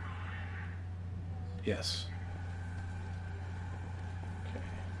 Yes. Okay.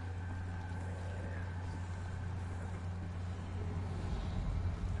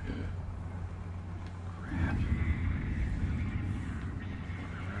 Crap.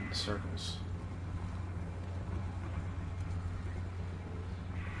 Around the circles.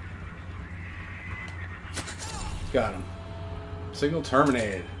 Got him. Signal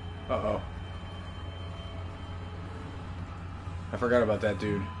terminated. Uh-oh. I forgot about that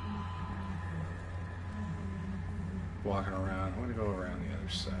dude. Walking around. I'm going to go around the other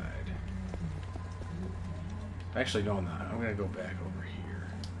side. Actually, no, I'm not. I'm going to go back over here.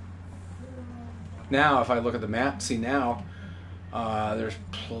 Now, if I look at the map, see now, there's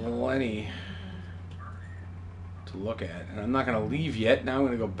plenty to look at. And I'm not going to leave yet. Now I'm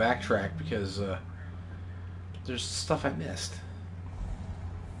going to go backtrack because there's stuff I missed.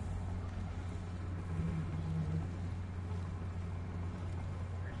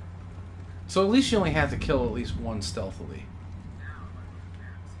 So at least you only have to kill at least one stealthily.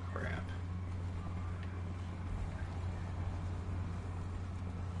 Crap.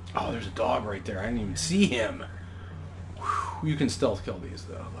 Oh, there's a dog right there. I didn't even see him. Whew. You can stealth kill these,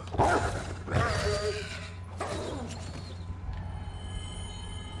 though. Look.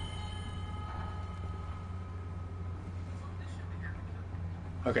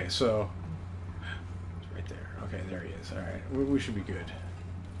 Okay, so... It's right there. Okay, there he is. Alright, we should be good.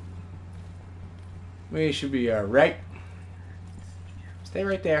 We should be right. Stay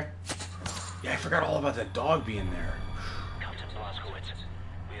right there. Yeah, I forgot all about that dog being there. Captain Blazkowicz,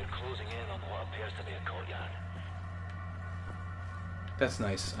 we are closing in on what appears to be a courtyard. That's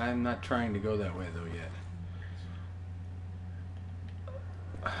nice. I'm not trying to go that way though yet.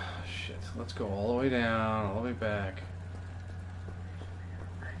 Shit. Let's go all the way down, all the way back.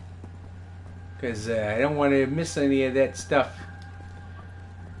 Because I don't want to miss any of that stuff.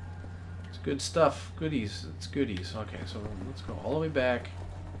 good stuff. Goodies. It's goodies. Okay, so let's go all the way back.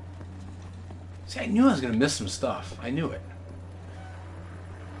 See, I knew I was going to miss some stuff. I knew it.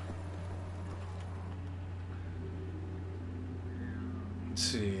 Let's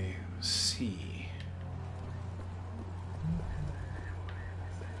see. C.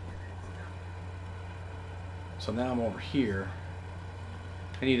 So now I'm over here.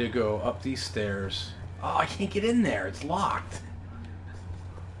 I need to go up these stairs. Oh, I can't get in there. It's locked.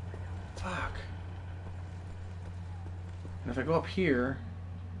 Fuck. And if I go up here,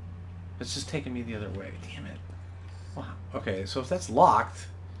 it's just taking me the other way. Damn it. Wow. Okay, so if that's locked,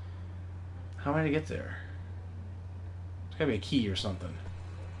 how am I to get there? There's gotta be a key or something.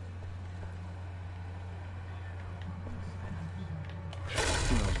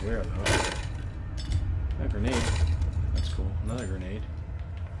 Who knows where, though? A grenade. That's cool. Another grenade.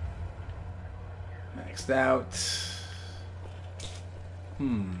 Maxed out.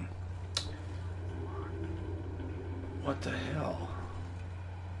 What the hell?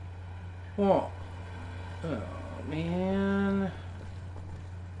 Whoa. Oh, man.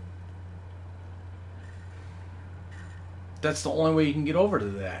 That's the only way you can get over to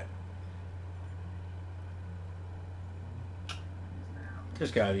that.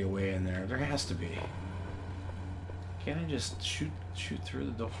 There's gotta be a way in there. There has to be. Can't I just shoot through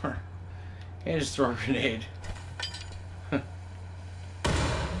the door? Can't I just throw a grenade?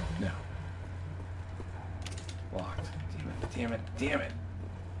 No. Locked. Damn it, damn it, damn it.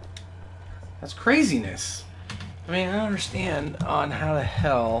 That's craziness. I mean, I don't understand on how the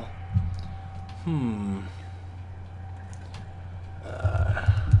hell...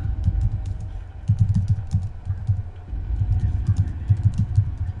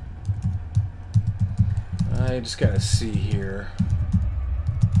 I just gotta see here.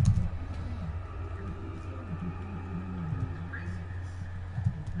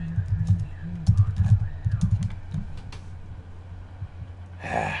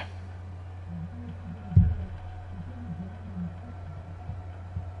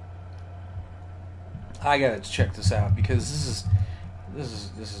 I gotta check this out because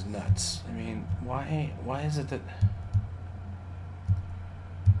this is nuts. I mean, why is it that?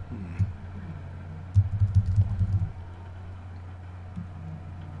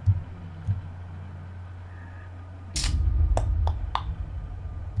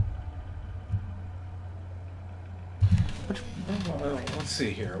 Let's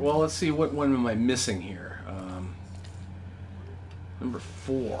see here. Well, let's see what one am I missing here. Number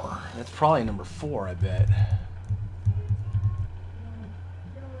 4. That's probably number 4, I bet.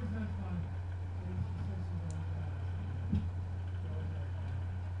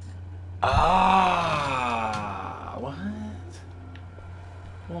 Ah, what?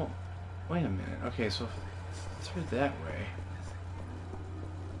 Well, wait a minute. Okay, so through that way.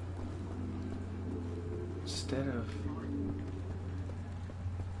 Instead of...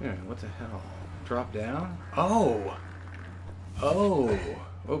 Wait a minute, what the hell? Drop down? Oh! Oh!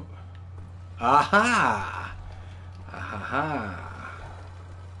 Oh! Aha! Aha!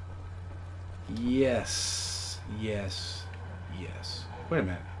 Yes. Yes. Yes. Wait a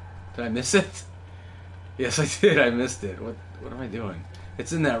minute. Did I miss it? Yes, I did. I missed it. What am I doing?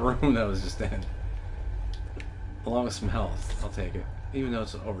 It's in that room that I was just in. Along with some health. I'll take it. Even though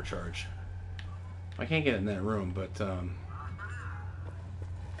it's an overcharge. I can't get in that room, but,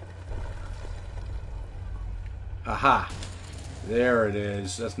 aha! There it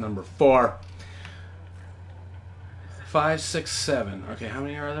is. That's number 4. 5, 6, 7. Okay, how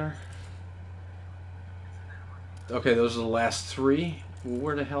many are there? Okay, those are the last 3. Well,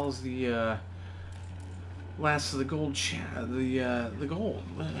 where the hell is the last of the gold? The gold.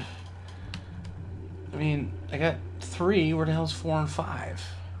 I mean, I got 3. Where the hell's 4 and 5?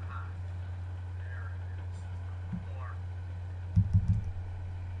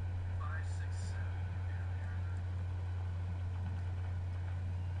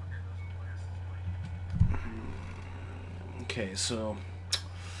 Okay, so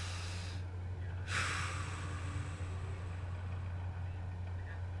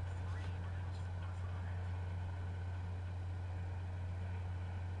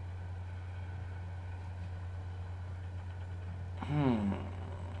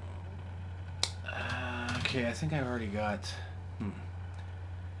okay, I think I've already got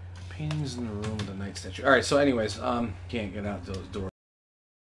paintings in the room with the night statue. All right, so anyways, can't get out those doors.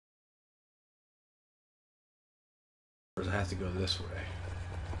 I have to go this way.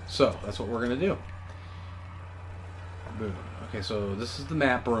 So that's what we're gonna do. Boom. Okay, so this is the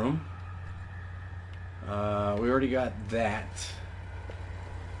map room. We already got that.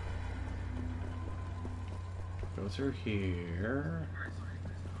 Go through here.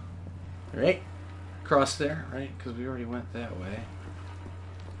 Right? Across there, right? Because we already went that way.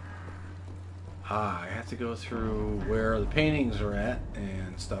 Ah, I have to go through where the paintings are at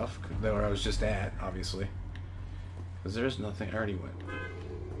and stuff. Where I was just at, obviously. Because there's nothing. I already went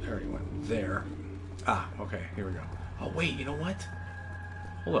there. Ah, okay. Here we go. Oh, wait. You know what?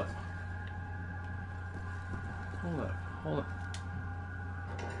 Hold up. Hold up.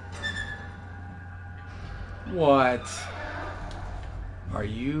 What? Are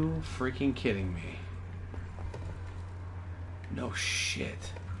you freaking kidding me? No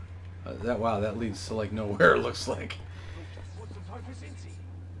shit. Wow, that leads to like nowhere, it looks like. Wo zum Teufel sind Sie?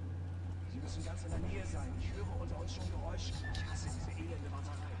 Sie müssen ganz in der Nähe sein. Ich höre unter uns schon Geräusche. Ich hasse diese elende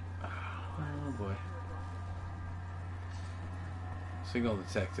Warterei. Oh boy. Signal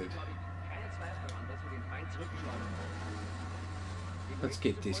detected. Let's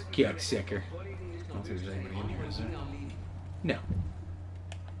get this cocksucker. I don't think there's anybody in here, is there? No.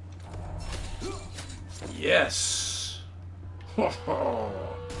 Yes!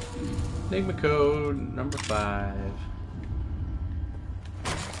 Enigma code number 5.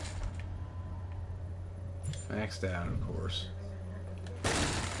 Maxed out, of course.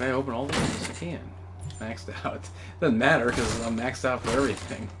 Can I open all of them? Yes, I can. Maxed out. Doesn't matter because I'm maxed out for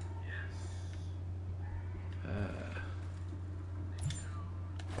everything.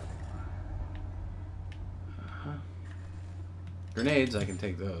 Grenades, I can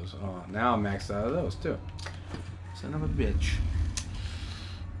take those. Oh, now I'm maxed out of those too. Son of a bitch.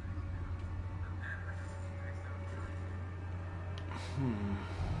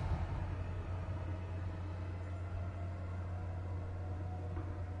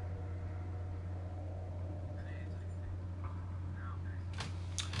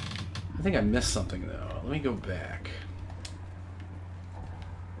 I think I missed something though. Let me go back.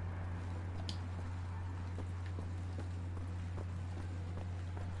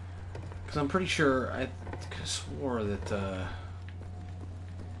 Because I'm pretty sure I could have swore that I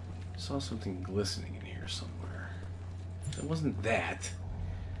saw something glistening in here somewhere. It wasn't that.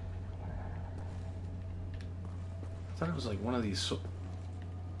 I thought it was like one of these.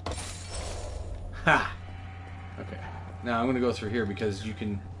 Ha! Okay. Now I'm going to go through here because you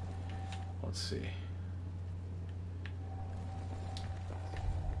can. Let's see.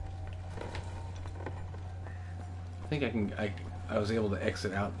 I think I can. I was able to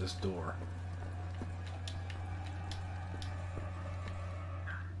exit out this door.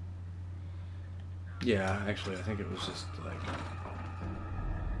 Yeah, actually, I think it was just like...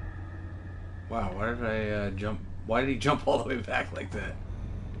 Wow, why did I jump... Why did he jump all the way back like that?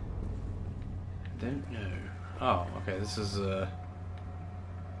 Don't know. Oh, okay, this is,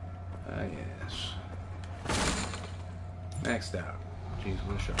 yes. Maxed out. Jeez,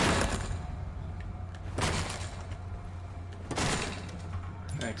 what a shot.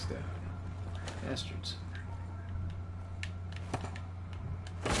 Maxed out. Bastards.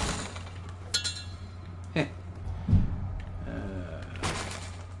 Heh. Okay.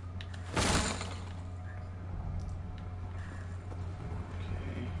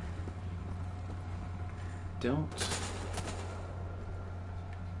 Don't.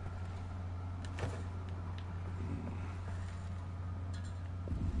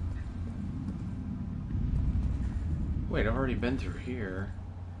 Wait, I've already been through here.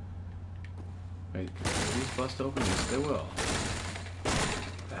 Wait, can these bust open? Yes, they will.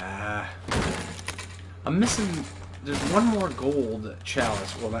 Ah. I'm missing... There's one more gold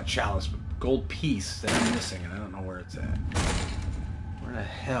chalice. Well, not chalice, but gold piece that I'm missing, and I don't know where it's at. Where the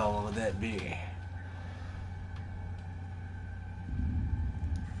hell would that be?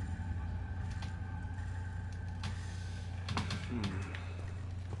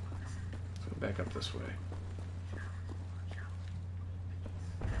 Let's go back up this way.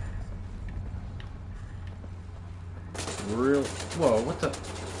 Real... Whoa, what the...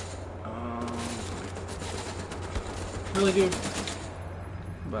 Really, dude?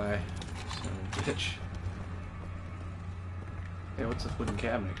 Bye. Son of a bitch. Hey, what's this wooden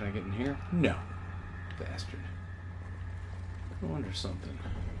cabinet? Can I get in here? No. Bastard. I wonder something.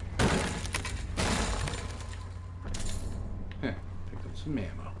 Heh, picked up some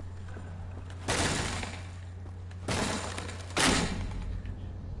ammo.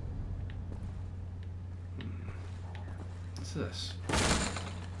 What's this?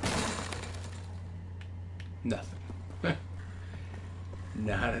 Nothing.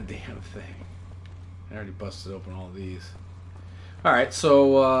 Not a damn thing. I already busted open all of these. Alright,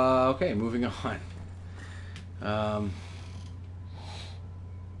 so, okay, moving on.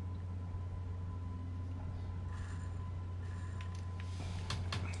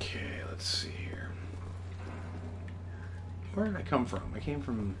 Okay, let's see here. Where did I come from? I came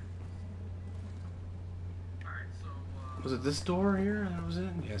from Was it this door here that I was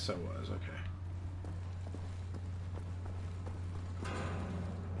in? Yes, I was. Okay.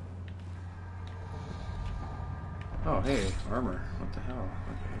 Oh, hey, armor. What the hell?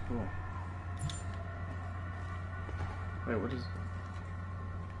 Okay, cool. Wait, what is...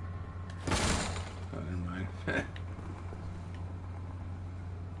 Oh, never mind.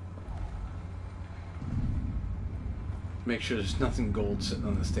 Make sure there's nothing gold sitting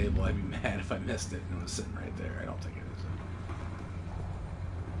on this table. I'd be mad if I missed it and it was sitting right there. I don't think it is.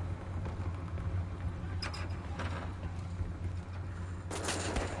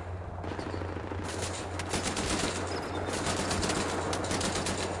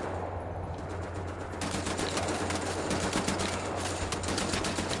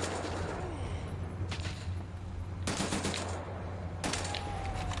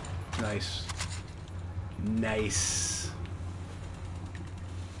 Nice. Nice.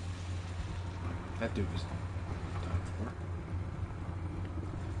 That dude was done for.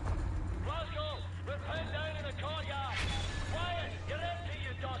 Glasgow, we're pinned down in the courtyard. Quiet, you're empty,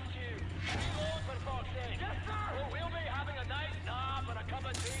 you dust you. Reload for fuck's sake. Yes, sir. Oh, we'll be having a nice nap and a cup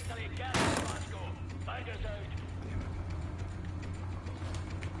of tea till he gets to Glasgow. Find us out.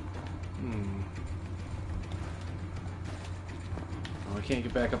 Oh, I can't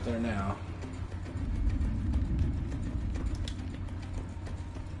get back up there now.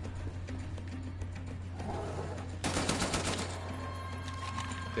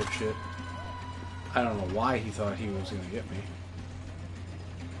 Dipshit. I don't know why he thought he was gonna get me.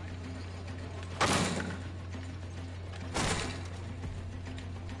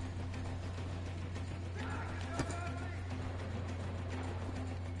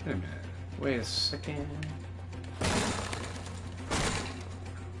 Wait a minute. Wait a second.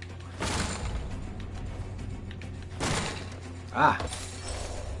 Ah!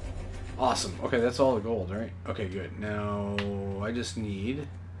 Awesome. Okay, that's all the gold, right? Okay, good. Now, I just need...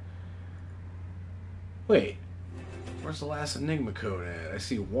 Wait. Where's the last Enigma code at? I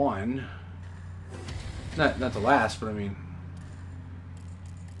see one. Not the last, but I mean...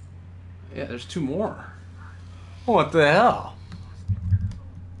 Yeah, there's two more. What the hell?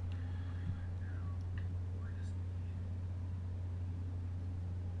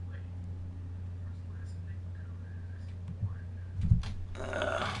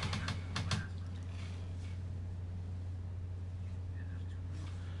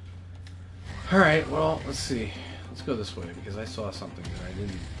 Alright, well, let's see. Let's go this way, because I saw something that I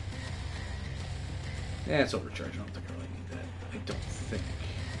didn't... Yeah, it's overcharged. I don't think I really need that. I don't think.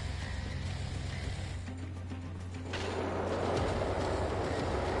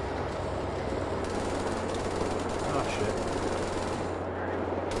 Oh,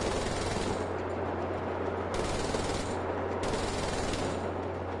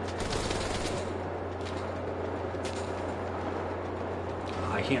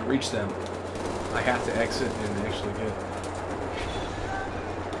 shit. I can't reach them. I have to exit and actually get...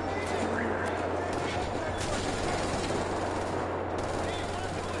 Over here.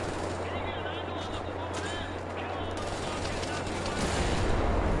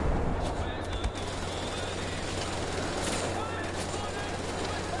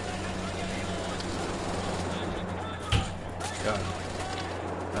 God.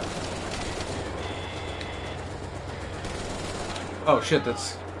 Oh shit,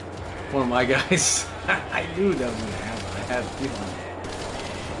 that's one of my guys. I knew that was going to happen. I had a feeling.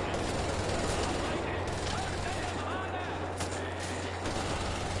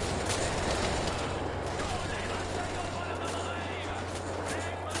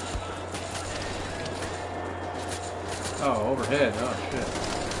 Oh, overhead. Oh, shit.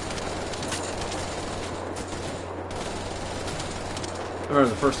 I remember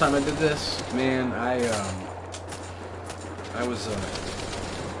the first time I did this, man, I was,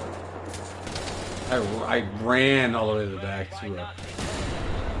 I ran all the way to the back to Good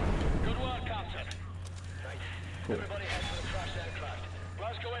work, Captain. Cool. Everybody head for the crashed aircraft.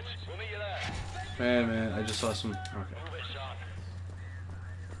 Glasgowitz, we'll meet you there. Man, I just saw some... Okay. Move it, son.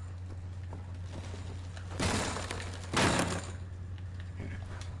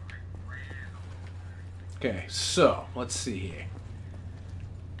 Okay, so, let's see here.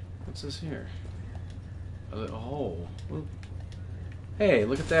 What's this here? Oh. Ooh. Hey,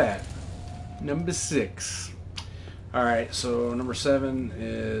 look at that. Number 6. Alright, so number 7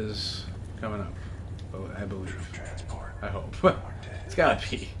 is coming up. I believe. Transport. I hope. It's gotta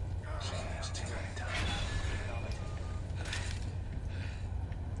be. Seen this too many times.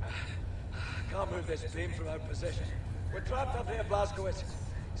 Can't move this beam from our position. We're trapped up here, Blazkowicz.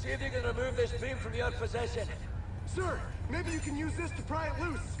 See if you can remove this beam from your possession. Sir, maybe you can use this to pry it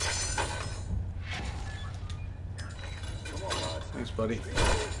loose. Thanks, buddy.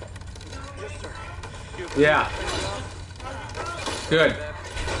 Yeah. Good.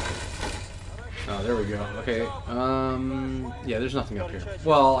 Oh, there we go. Okay. Yeah, there's nothing up here.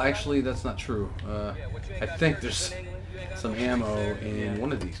 Well, actually, that's not true. I think there's some ammo in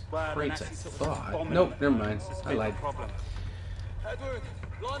one of these crates, I thought. Nope, never mind. I lied. Edward,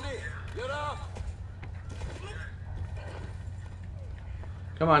 Blondie, you're up.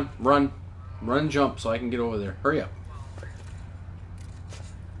 Come on, run. Run, jump, so I can get over there. Hurry up.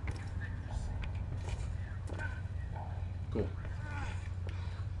 Cool.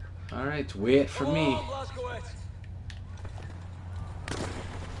 Alright, wait for me.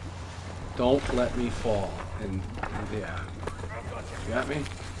 Don't let me fall. And yeah. You got me?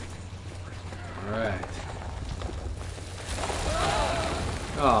 Alright.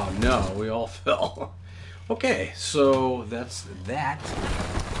 Oh no, we all fell. Okay, so that's that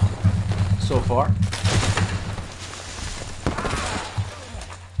so far.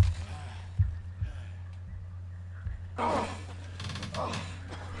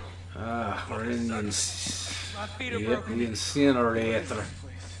 We're in the incinerator.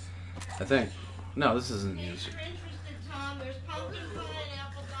 I think. No, this isn't music.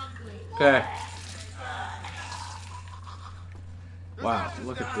 Okay. Wow,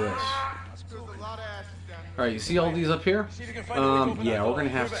 look at this. Alright, you see all these up here? Yeah, we're gonna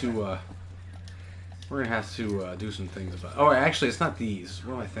have to do some things about. Oh, actually, it's not these.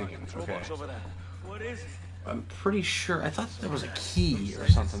 What am I thinking? Okay. I'm pretty sure. I thought there was a key or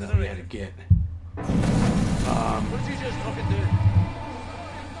something that we had to get. What's he just fucking do?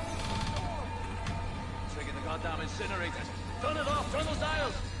 Trigger the goddamn incinerators. Turn it off. Turn those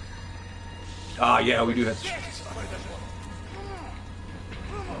dials. Ah, yeah, we do have to. Is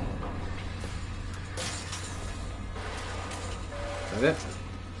that it?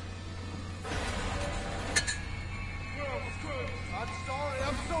 I'm sorry.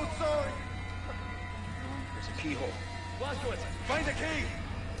 I'm so sorry. There's a keyhole. Blast to it. Find the key.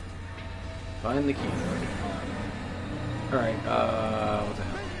 Find the key. Alright, what the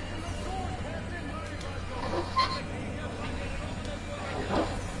hell?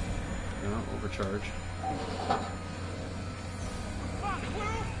 No, overcharge.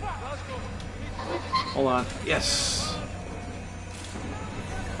 Hold on. Yes!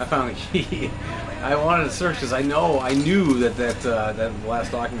 I found the key. I wanted to search because I knew that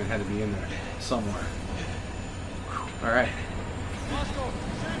last document had to be in there somewhere. Alright.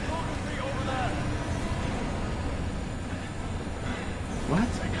 What?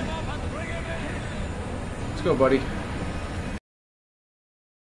 Let's go, buddy.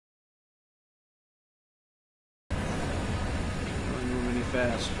 Don't move any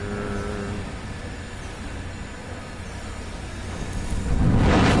faster.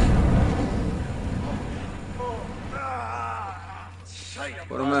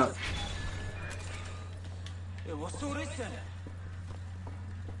 Put him out.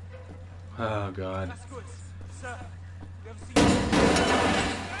 Oh, God.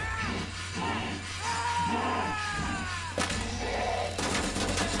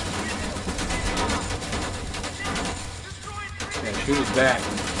 Yeah, shoot his back.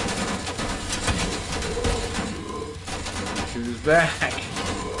 Shoot his back.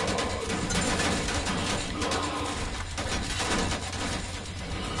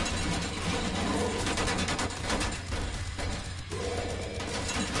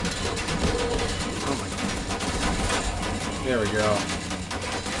 Oh my. There we go.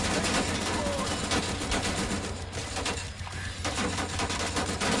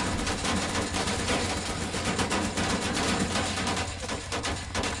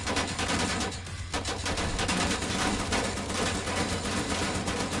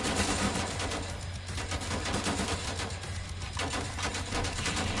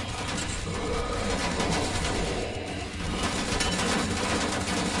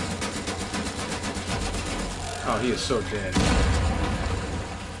 Oh, he is so dead.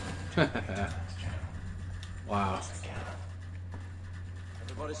 Wow.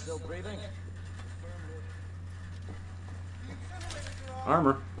 Everybody still breathing?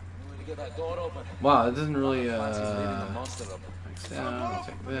 Armor. We need to get that door open. Wow, it doesn't really, Fancy's leaving the monster up. Thanks down, I'll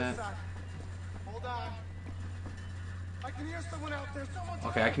take that. Hold on. I can hear someone out there. Someone's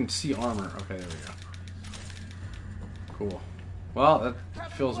Okay, I can see armor. Okay, there we go. Cool. Well,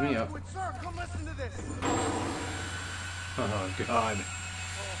 that fills me up. Sir, come listen to this. Oh, God.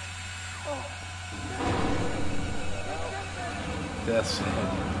 Death's head.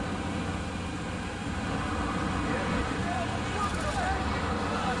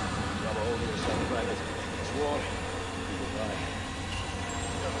 Grab a hold of yourself, Private. It's war. People die.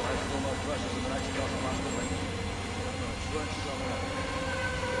 There's no more pressures in the next couple months. Trench somewhere.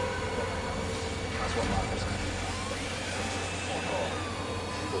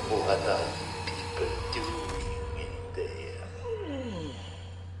 What are people doing in there?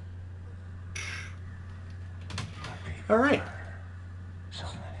 All right. So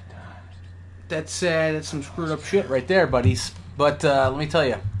many times. That's some screwed up shit right there, buddies. But let me tell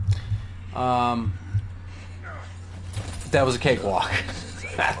you, that was a cakewalk.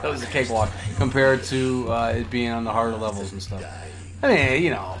 That was a cakewalk compared to it being on the harder levels and stuff. I mean,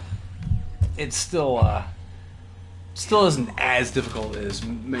 you know, it's still isn't as difficult as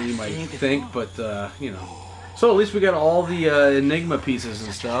many might think, but you know. So at least we got all the Enigma pieces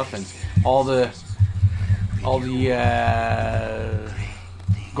and stuff, and all the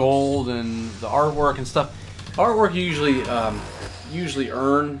gold and the artwork and stuff. Artwork you usually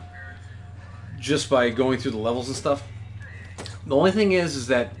earn just by going through the levels and stuff. The only thing is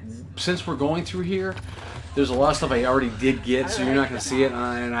that since we're going through here, there's a lot of stuff I already did get, so you're not going to see it,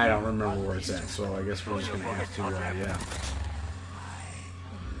 and I don't remember where it's at. So I guess we're just going to have to, yeah.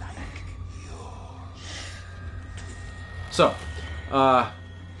 So,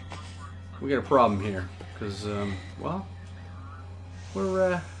 we got a problem here because, well,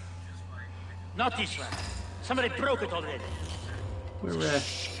 we're Not this one. Somebody broke it already. we're in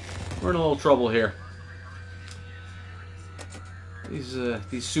a little trouble here.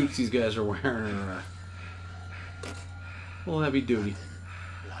 These suits these guys are wearing are a little heavy duty.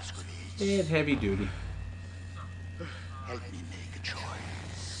 And heavy duty. Help me make a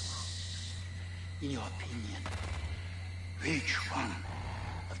choice. In your opinion, which one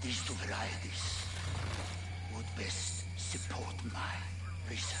of these two varieties would best support my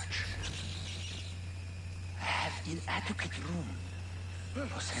research? I have inadequate room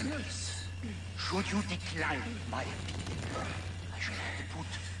for samples. Should you decline my opinion, I shall have to put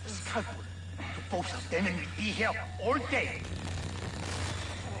a scalpel to both of them and we'll be here all day.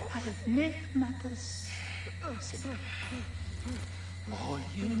 I'll make matters simple. All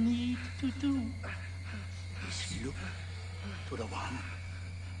you need to do is look to the one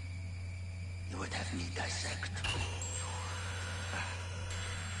you would have me dissect.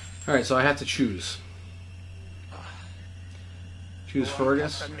 Alright, so I have to choose. Choose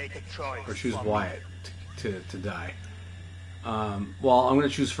Fergus or choose Wyatt to die. Well, I'm going to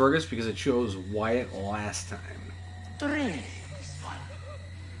choose Fergus because I chose Wyatt last time. Really, this one.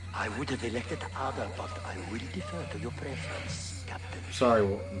 I would have elected the other, but I will defer to your preference, Captain.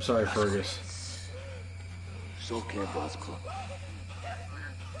 I'm sorry, Fergus. It's okay, Bosco.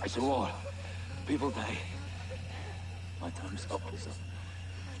 It's a war. People die. My time's up, is up.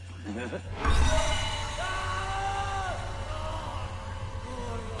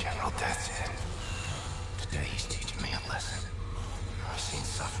 General Death's dead. Today he's teaching me a lesson. I've seen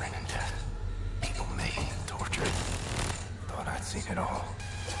suffering and death. People maimed and tortured. Thought I'd seen it all.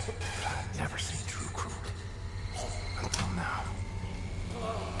 But I've never seen true cruelty. Until now.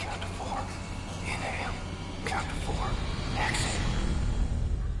 Count to 4. Inhale. Count to 4. Exhale.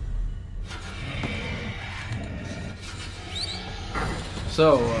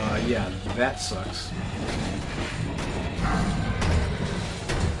 So, yeah, that sucks.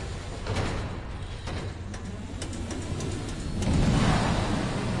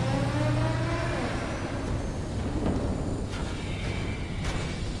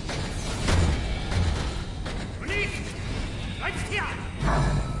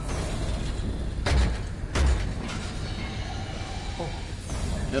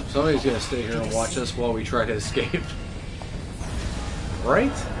 Yep, somebody's gonna stay here and watch us while we try to escape.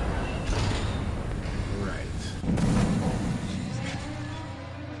 Right? Right.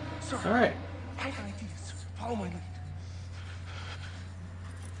 Alright. I have ideas. Follow my lead.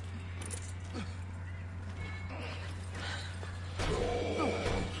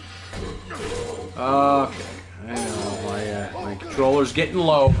 Okay. I know, my controller's getting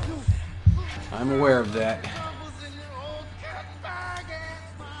low. I'm aware of that.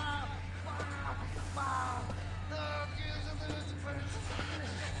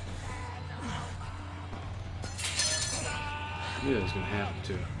 I knew that was going to happen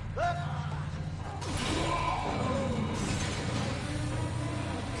too.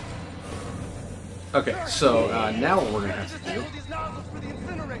 Okay, so now what we're going to have to do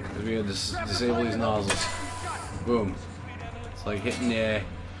is we have to disable these nozzles. Boom. It's like hitting the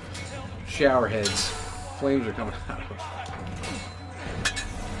shower heads. Flames are coming out of them.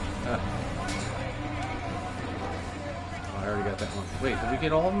 Oh, I already got that one. Wait, did we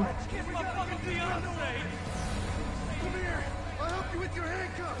get all of them?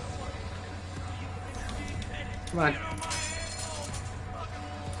 Come on.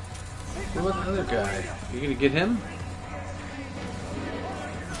 What about the other guy? You gonna get him?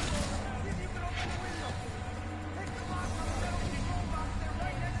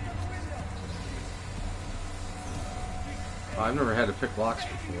 I've never had to pick locks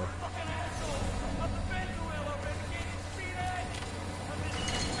before.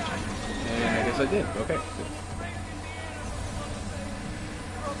 And I guess I did. Okay, good.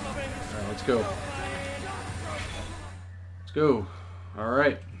 Alright, let's go. Let's go.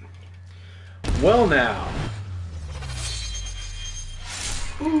 Alright. Well now.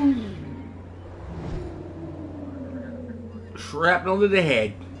 Ooh. Shrapnel to the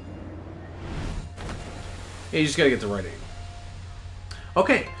head. Yeah, you just gotta get the right angle.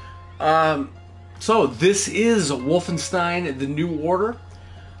 Okay. So this is Wolfenstein: The New Order.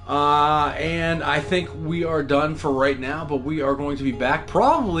 And I think we are done for right now, but we are going to be back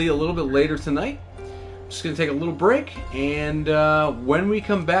probably a little bit later tonight. Just going to take a little break, and when we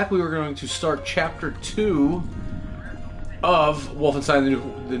come back, we are going to start Chapter 2 of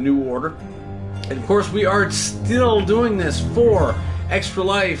Wolfenstein: The New Order. And of course, we are still doing this for Extra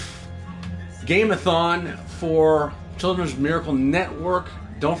Life Game-a-Thon for Children's Miracle Network.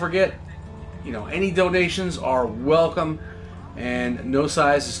 Don't forget, you know, any donations are welcome. And no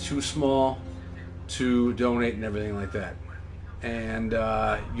size is too small to donate and everything like that. And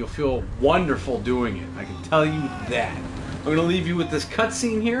you'll feel wonderful doing it. I can tell you that. I'm going to leave you with this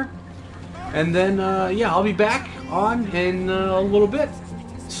cutscene here. And then, yeah, I'll be back on in a little bit.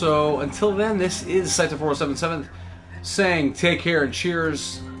 So until then, this is Site477 saying take care and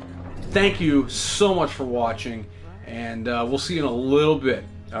cheers. Thank you so much for watching. And we'll see you in a little bit.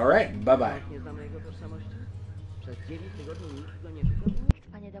 Alright, bye-bye.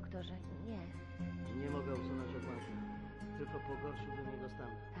 Panie doktorze, nie. Nie mogę usunąć opłaty. Tylko pogorszyłbym jego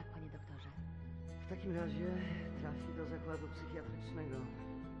stan. Tak, panie doktorze. W takim razie trafi do zakładu psychiatrycznego.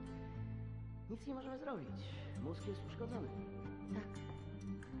 Nic nie możemy zrobić. Mózg jest uszkodzony. Tak.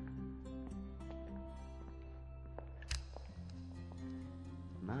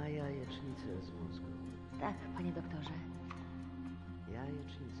 Ma jajecznicę z mózgu. Tak, panie doktorze.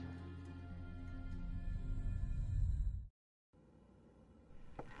 Jajecznicę.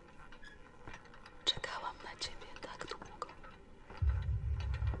 Czekałam na ciebie tak długo.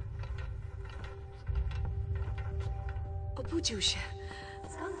 Obudził się.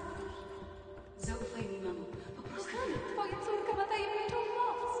 Skąd wiesz? Zaufaj mi, mamo. Po prostu... Kochany, twoja córka ma tajemniczą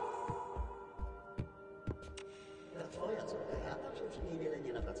moc. Twoja córka, ja tam się przy niej wiele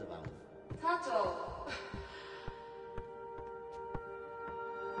nie napracowałem. Tato!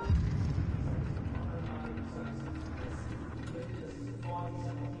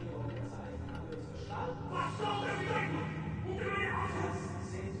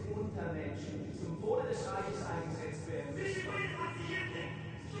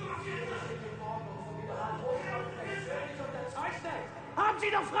 Haben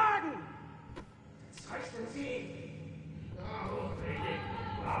Sie noch Fragen? Zeichnen Sie!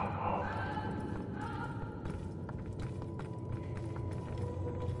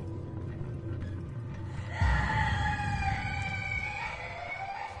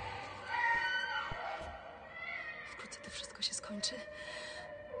 Wkrótce to wszystko się skończy.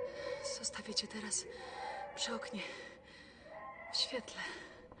 Zostawię cię teraz przy oknie, w świetle.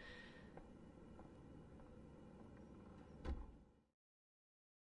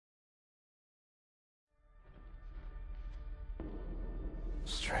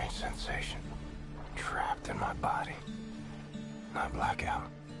 Strange sensation. Trapped in my body. I black out.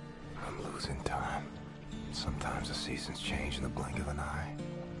 I'm losing time. Sometimes the seasons change in the blink of an eye.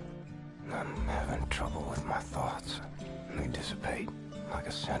 I'm having trouble with my thoughts. They dissipate like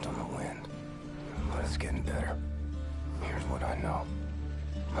a scent on the wind. But it's getting better. Here's what I know.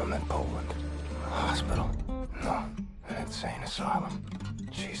 I'm in Poland. A hospital. No, an insane asylum.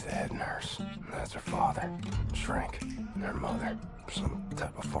 She's the head nurse. That's her father. Shrink. And her mother. Some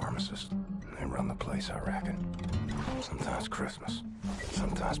type of pharmacist. They run the place, I reckon. Sometimes Christmas.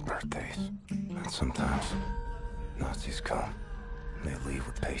 Sometimes birthdays. And sometimes Nazis come. They leave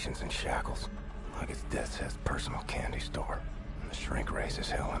with patients in shackles. Like it's Death's Head's personal candy store. The shrink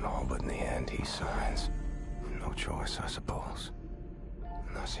raises hell and all, but in the end he signs. No choice, I suppose.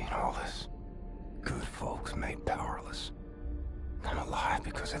 And I've seen all this. Good folks made powerless. I'm alive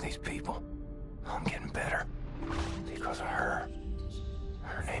because of these people. I'm getting better. Because of her.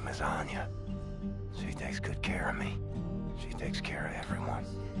 Her name is Anya. She takes good care of me. She takes care of everyone.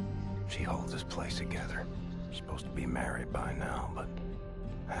 She holds this place together. Supposed to be married by now, but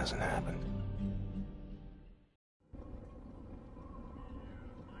hasn't happened.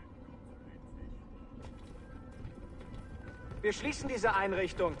 Wir schließen diese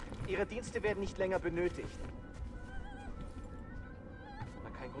Einrichtung. Ihre Dienste werden nicht länger benötigt. Na,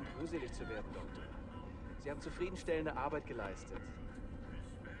 kein Grund, gruselig zu werden, Doktor. Sie haben zufriedenstellende Arbeit geleistet.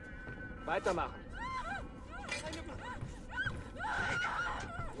 Weitermachen.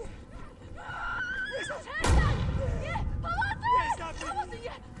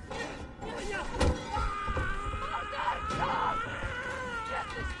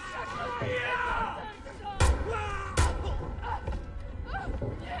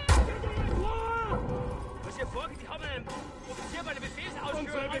 Was hier vorgeht, die haben einen Offizier bei der Befehlsausführung.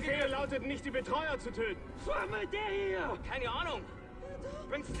 Unser Befehl lautet nicht, die Betreuer zu töten. Was mit der hier? Keine Ahnung.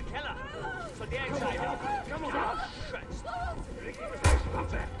 Bring's in den Keller. Soll der entscheiden. Komm on. Scheiße.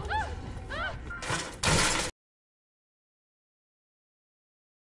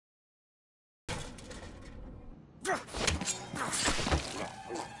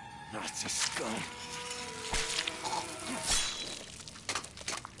 Nazi scum.